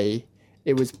the day.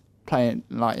 It was playing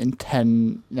like in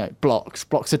 10 blocks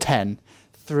of 10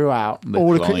 throughout.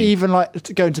 Even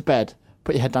like going to bed,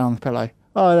 put your head down on the pillow.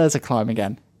 Oh, there's a Climb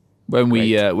again. When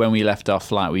we left our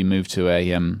flat, we moved to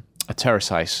a terrace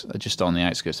house just on the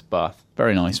outskirts of Bath.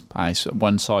 Very nice house. On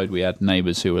one side we had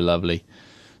neighbours who were lovely.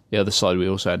 The other side, we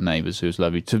also had neighbours who was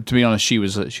lovely. To be honest, she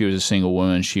was a single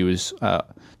woman. She was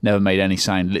never made any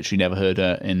sound. Literally never heard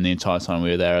her in the entire time we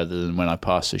were there, other than when I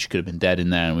passed her. She could have been dead in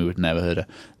there, and we would have never heard her.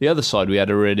 The other side, we had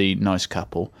a really nice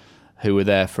couple who were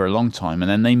there for a long time, and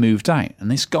then they moved out,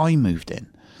 and this guy moved in,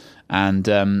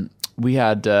 and we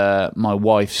had my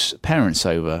wife's parents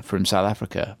over from South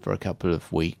Africa for a couple of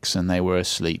weeks, and they were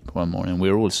asleep one morning. We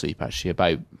were all asleep actually,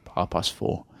 about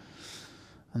 4:30,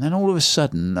 and then all of a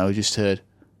sudden, I just heard.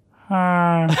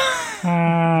 I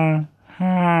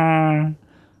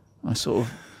sort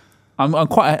of I'm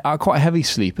quite a heavy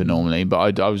sleeper normally,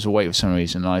 but I was awake for some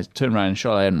reason. And I turned around and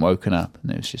Charlotte hadn't woken up,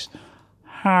 and it was just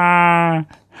ha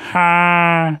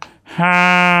ha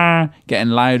ha,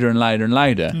 getting louder and louder and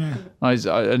louder. Yeah.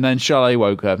 And then Charlotte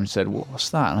woke up and said, "What's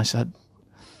that?" And I said,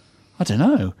 "I don't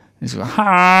know." He's like,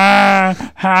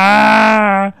 ha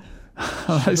ha.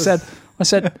 I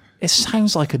said, "It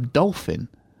sounds like a dolphin."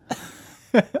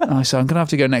 I said, I'm going to have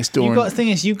to go next door. The thing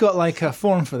is, you've got like a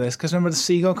form for this, because remember the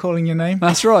seagull calling your name?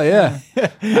 That's right, yeah.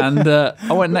 And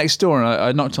I went next door and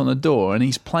I knocked on the door, and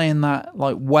he's playing that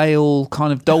like whale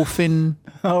kind of dolphin.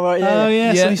 Oh, right, yeah. Oh,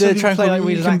 yeah. Yeah. So you play like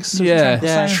relaxed.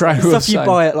 Yeah. Stuff you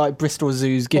buy at like Bristol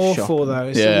Zoo's gift shop. Awful, though.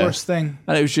 It's the worst thing.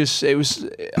 And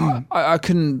I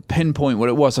couldn't pinpoint what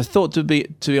it was. I thought, to be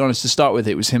honest, to start with,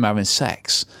 it was him having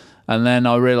sex. And then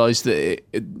I realised that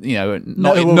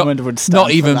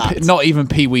not even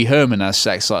Pee Wee Herman has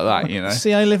sex like that.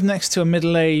 See, I lived next to a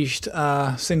middle-aged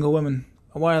single woman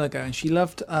a while ago, and she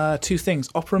loved two things: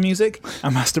 opera music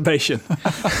and masturbation.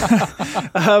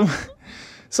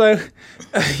 So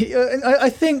I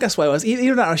think that's what it was.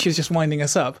 Either that or she was just winding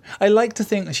us up. I like to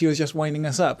think that she was just winding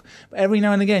us up. But every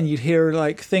now and again, you'd hear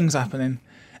like things happening,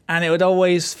 and it would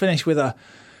always finish with a.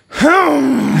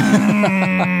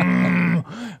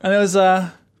 And it was,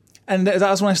 and that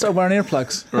was when I started wearing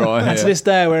earplugs. Right. And to this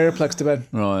day, I wear earplugs to bed.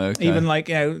 Right. Okay. Even like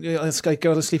let's go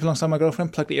to sleep alongside my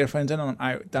girlfriend, plug the earphones in, and I'm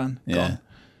out, done, gone.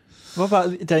 What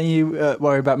about? Don't you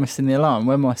worry about missing the alarm?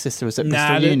 When my sister was at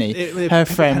Bristol Uni, it her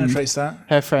friend penetrates that.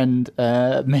 Her friend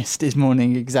missed his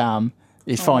morning exam.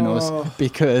 His finals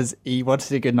because he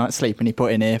wanted a good night's sleep and he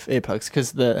put in earplugs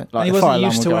because the he wasn't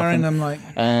used to wearing them.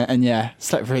 And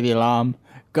slept through the alarm.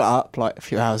 Got up like a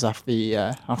few hours after the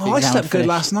exam. I slept good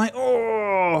last night.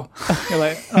 Oh, you're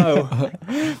like, oh,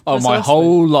 my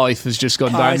whole life has just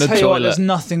gone down the toilet. What, there's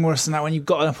nothing worse than that when you've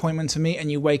got an appointment to meet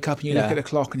and you wake up and you look at the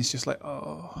clock and it's just like,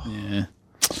 oh, yeah.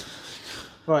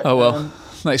 Right. Oh well.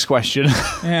 Next question.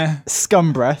 Yeah.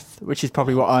 Scum Breath, which is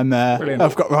probably what I've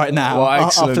got right now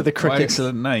after the cricket.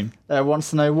 Excellent name. Wants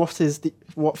to know what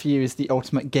for you is the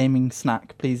ultimate gaming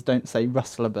snack. Please don't say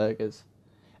Rustler burgers.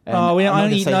 I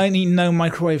don't eat no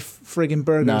microwave friggin'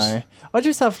 burgers. No, I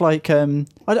just have like I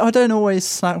don't always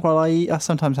snack while I eat. I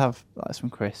sometimes have like some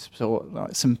crisps or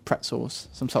like some pretzels,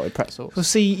 some salted pretzels. Well,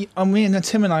 see,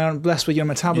 Tim and I aren't blessed with your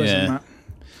metabolism, Matt.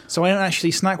 So I don't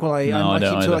actually snack while I eat.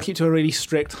 I keep to a really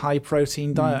strict high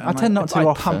protein diet. I tend not to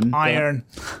often. Pump iron.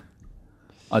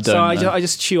 I don't. So I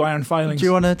just chew iron filings. Do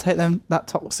you want to take that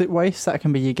toxic waste? That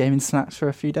can be your gaming snacks for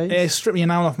a few days. It stripped me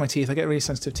enamel off my teeth. I get really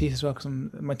sensitive teeth as well because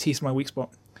my teeth's my weak spot.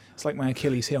 It's like my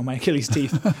Achilles heel, my Achilles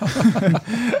teeth.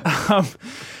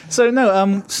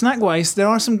 Snack-wise, there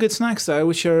are some good snacks though,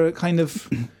 which are kind of,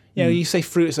 you say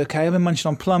fruit is okay. I've been munching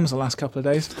on plums the last couple of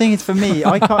days. The thing is, for me,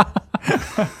 I can't.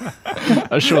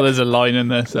 I'm sure there's a line in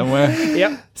there somewhere.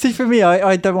 Yep. See, for me,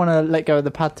 I don't want to let go of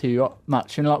the pad too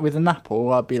much, and like with an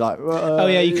apple, I'd be like,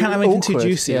 you can't have anything too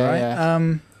juicy, right?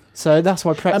 Yeah. So that's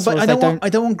why pretzels. But I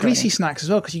don't want greasy snacks as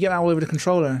well because you get that all over the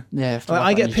controller. Yeah,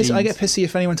 I get pissy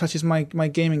if anyone touches my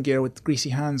gaming gear with greasy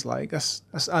hands. Like that's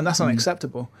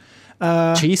unacceptable.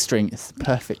 Cheese string is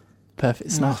perfect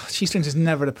snack. Cheese strings is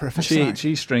never the perfect snack.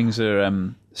 Cheese strings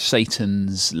are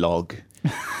Satan's log.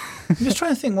 I'm just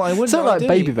trying to think what I would. Sort of like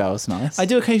Baby Bells, nice. I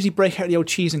do occasionally break out the old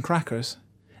cheese and crackers.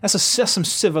 That's some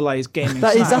civilized gaming.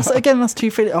 That's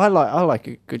too fiddly. I like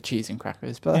a good cheese and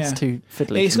crackers, but that's too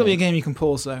fiddly. It's got to be a game you can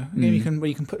pause though. A game where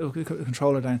you can put the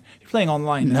controller down. If you're playing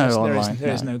online, there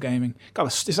is no gaming.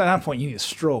 It's at that point you need a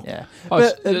straw. Yeah,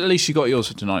 but at least you got yours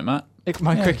for tonight, Matt.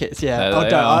 My crickets,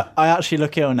 yeah. I actually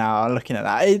look ill now. I'm looking at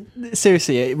that.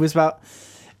 Seriously, it was about.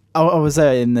 I was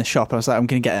there in the shop. I was like, I'm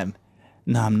going to get them.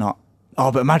 No, I'm not.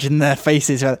 Oh, but imagine their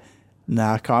faces. No,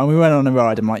 I can't. And we went on a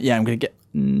ride. I'm like, yeah, I'm going to get.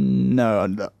 No,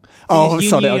 I'm not. Oh,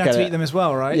 sorry, I'll get it. You have to eat them as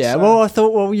well, right? Yeah. So. Well, I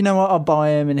thought, well, you know what? I'll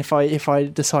buy them, and if I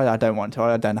decide I don't want to,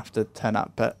 I don't have to turn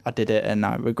up. But I did it, and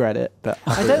I regret it. But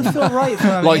I don't feel right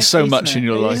for like so much in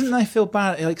your life. Isn't I feel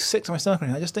bad? Like sick to my stomach.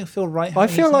 I just don't feel right. I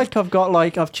feel like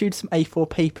I've chewed some A4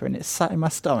 paper and it's sat in my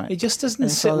stomach. It just doesn't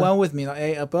sit well with me. Like I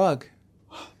ate a bug.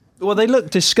 Well, they look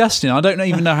disgusting. I don't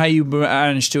even know how you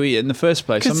managed to eat it in the first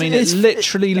place. I mean, it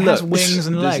literally looks... It has wings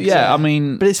and legs. Yeah, I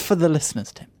mean... But it's for the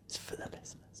listeners, Tim. It's for the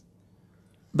listeners.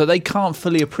 But they can't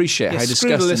fully appreciate how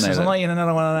disgusting they look. I'm not eating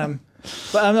another one of them.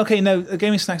 But, okay, no,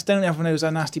 gaming snacks, don't have those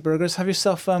nasty burgers. Have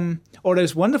yourself, or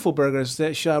those wonderful burgers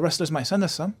that Rustlers might send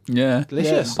us some. Yeah.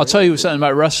 Delicious. Yeah. I'll tell you something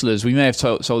about Rustlers. We may have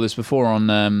told this before on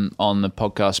the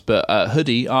podcast, but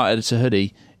Hoodie, our editor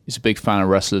Hoodie, He's a big fan of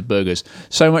Rustler's burgers.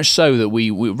 So much so that we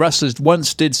Rustler's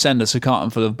once did send us a carton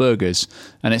full of burgers,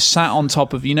 and it sat on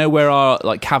top of, you know where our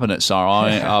like cabinets are,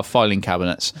 our filing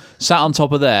cabinets, sat on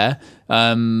top of there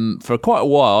for quite a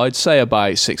while. I'd say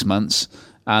about 6 months,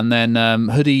 and then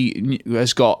Hoodie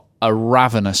has got a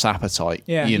ravenous appetite.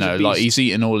 Yeah, you know, like he's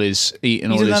eating all his He's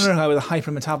another guy with a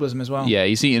hypermetabolism as well. Yeah,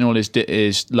 he's eating all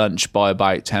his lunch by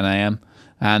about 10 a.m.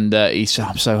 And he said,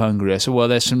 I'm so hungry. I said, well,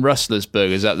 there's some Rustler's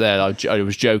burgers up there. I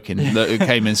was joking. That it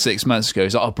came in 6 months ago.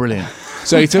 He's like, oh, brilliant.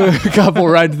 So he took a couple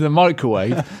round in the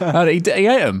microwave and he ate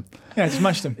them. Yeah, just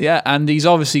mashed them. Yeah, and he's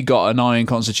obviously got an iron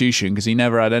constitution because he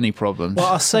never had any problems. Well,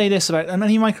 I'll say this about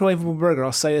any microwavable burger.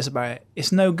 I'll say this about it: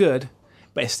 it's no good,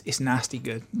 but it's nasty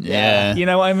good. Yeah, you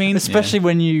know what I mean. Especially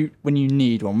when you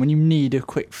need one, when you need a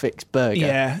quick fix burger.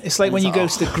 Yeah, it's like when you go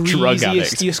to the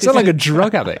greasiest. It's like a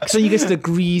drug addict. So you go to the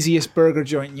greasiest burger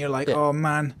joint, and you're like, oh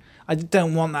man, I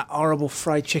don't want that horrible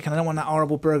fried chicken. I don't want that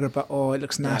horrible burger, but oh, it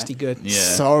looks nasty good. Yeah.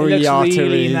 Sorry, it looks arteries.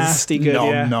 really nasty good. Nom,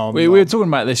 yeah. nom, We were talking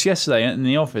about this yesterday in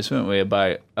the office, weren't we?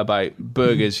 About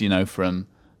burgers, you know, from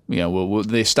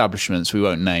the establishments we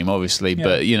won't name, obviously,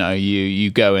 but you know, you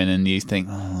go in and you think,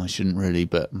 oh, I shouldn't really,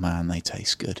 but man, they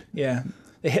taste good. Yeah,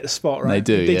 they hit the spot, right?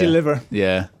 They do. They deliver.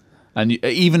 Yeah, and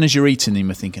even as you're eating them,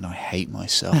 you're thinking, I hate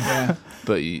myself. Yeah,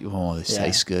 But this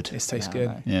tastes good. it tastes good.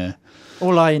 No. Yeah.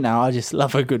 All I eat now, I just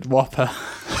love a good Whopper.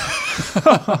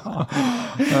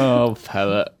 Oh,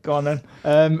 pellet. Go on then.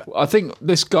 I think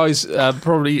this guy's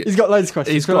probably. He's got loads of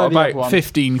questions. He's got about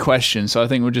 15 questions, so I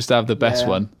think we'll just have the best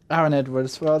one. Aaron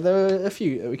Edwards. Well, there were a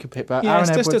few that we could pick back. Yeah, Aaron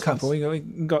let's do a Edwards couple. We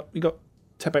got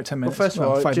about 10 minutes. Well, first of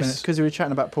all, 5 just minutes. because we were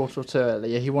chatting about Portal 2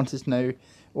 earlier, he wanted to know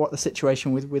what the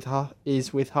situation with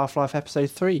Half-Life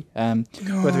Episode 3.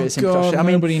 Whether it's in production. I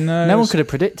mean, nobody knows. no one could have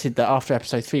predicted that after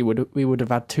Episode 3 we would have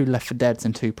had 2 Left 4 Deads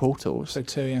and 2 Portals.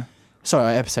 Episode 2, yeah.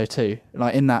 Sorry, Episode 2.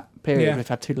 Like in that period, Yeah. we've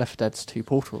had 2 Left 4 Deads, 2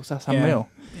 Portals. That's Yeah. unreal.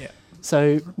 Yeah.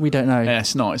 So we don't know. Yeah,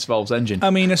 it's not. It's Valve's engine.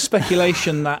 I mean, there's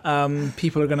speculation that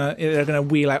people are gonna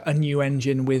wheel out a new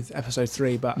engine with Episode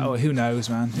 3, but who knows,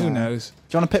 man? Who knows?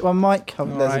 Do you want to pick one, Mike? There's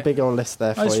a right. big old list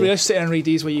there for I you. just sit and read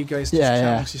these where you guys just chat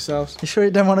amongst yourselves. You sure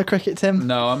you don't want a cricket, Tim?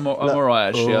 No, I'm all right,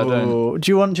 actually. I don't. Oh,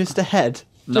 do you want just a head?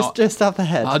 No. Just have the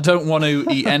head. I don't want to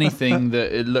eat anything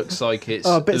that it looks like it's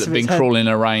bits of been its head. crawling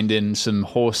around in some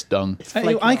horse dung.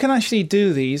 I can actually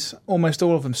do these, almost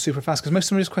all of them, super fast, because most of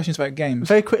them are just questions about games.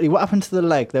 Very quickly, what happened to the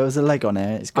leg? There was a leg on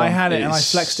it. It's gone. I had it and I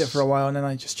It's- flexed it for a while and then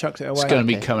I just chucked it away. It's going to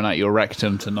be Okay. coming out your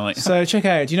rectum tonight. So check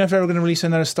out. Do you know if they're ever going to release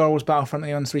another Star Wars Battlefront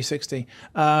on 360?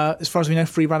 As far as we know,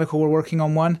 Free Radical were working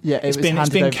on one. Yeah, it it's was been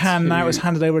handed over canned now. to- It's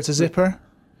handed over to Zipper,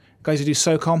 guys who do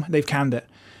SOCOM. They've canned it.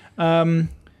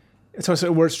 So sort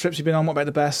of word strips you've been on. What about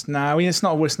the best? Now it's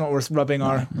not worth rubbing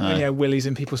our willies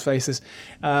in people's faces.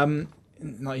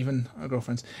 Not even our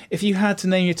girlfriends. If you had to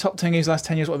name your top 10 games of the last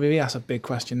 10 years, what would they be? That's a big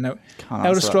question. No. Can't Elder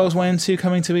answer Scrolls 1 and 2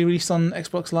 coming to be released on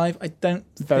Xbox Live? I don't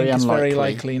Very think it's very unlikely.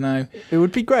 likely, no. that. It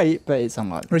would be great, but it's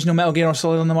unlikely. Original Metal Gear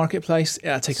Solid on the marketplace?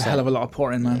 Yeah, it takes a hell of a lot of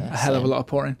porting, man. Yeah, a hell of a lot of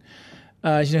porting. Do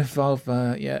you know if Valve,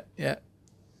 yeah.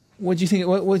 What do you think?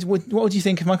 What would you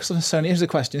think if Microsoft and Sony? Here's the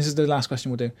question. This is the last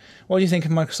question we'll do. What do you think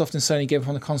if Microsoft and Sony gave up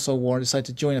on the console war and decided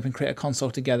to join up and create a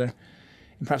console together,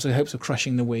 in perhaps with hopes of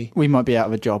crushing the Wii? We might be out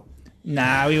of a job.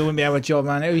 Nah, we wouldn't be able to job,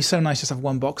 man. It would be so nice just to have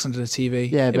one box under the TV.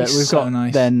 Yeah, It'd but be we've so got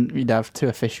nice. then we'd have 2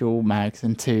 official mags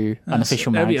and 2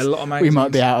 unofficial There'd mags. be a lot of We magazines.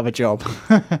 might be out of a job.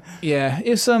 Yeah,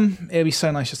 it'd be so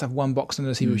nice just to have one box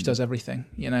under the TV which does everything.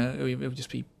 You know, it would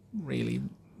just be really,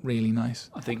 really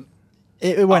nice. I think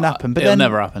It won't happen. But it'll then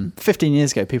never happen. 15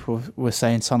 years ago, people were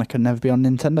saying Sonic could never be on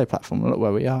Nintendo platform. Look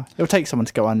where we are. It'll take someone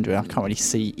to go under it. I can't really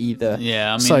see either.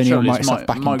 Yeah, I mean, Sony the or trouble is Microsoft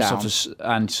backing Microsoft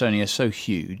and Sony are so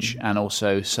huge, and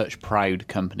also such proud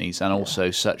companies, and also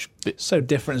such So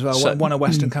different as well. One a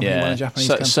Western company, one a Japanese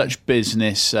company. such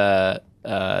business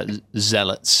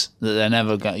zealots that they're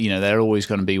never going. They're always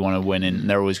going to be one of winning.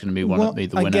 They're always going to be one of be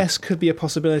the winner. I guess could be a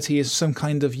possibility is some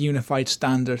kind of unified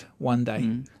standard one day,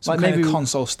 some Like kind maybe of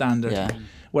console standard, Yeah.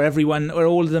 where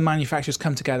all of the manufacturers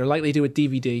come together, like they do with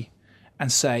DVD,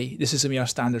 and say this is going to be our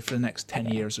standard for the next 10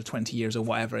 years or 20 years or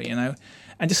whatever,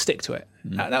 and just stick to it.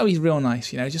 That would be real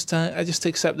nice, just to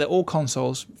accept that all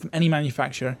consoles from any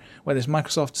manufacturer, whether it's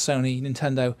Microsoft, Sony,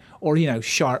 Nintendo, or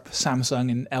Sharp, Samsung,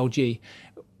 and LG.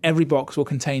 Every box will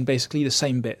contain basically the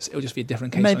same bits. It'll just be a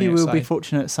different case. Maybe on the we'll be outside.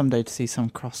 fortunate someday to see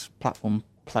some cross-platform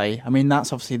play. I mean,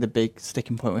 that's obviously the big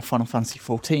sticking point with Final Fantasy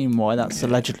XIV, why that's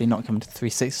allegedly not coming to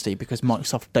 360, because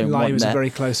Microsoft don't Live want is a their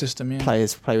very closed system. Yeah.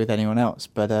 players to play with anyone else.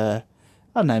 But I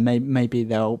don't know, maybe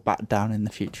they'll back down in the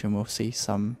future and we'll see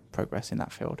some progress in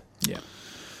that field. Yeah.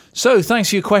 So thanks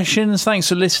for your questions. Thanks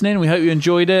for listening. We hope you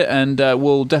enjoyed it, and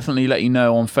we'll definitely let you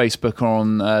know on Facebook or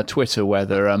on Twitter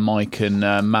whether Mike and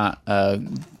Matt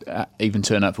even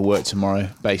turn up for work tomorrow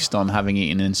based on having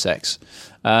eaten insects.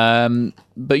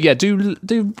 But yeah, do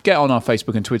get on our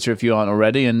Facebook and Twitter if you aren't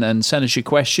already, and send us your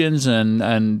questions.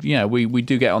 And yeah, we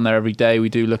do get on there every day. We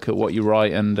do look at what you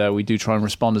write, and we do try and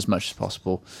respond as much as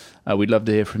possible. We'd love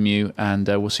to hear from you, and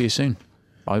we'll see you soon.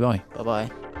 Bye bye. Bye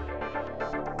bye.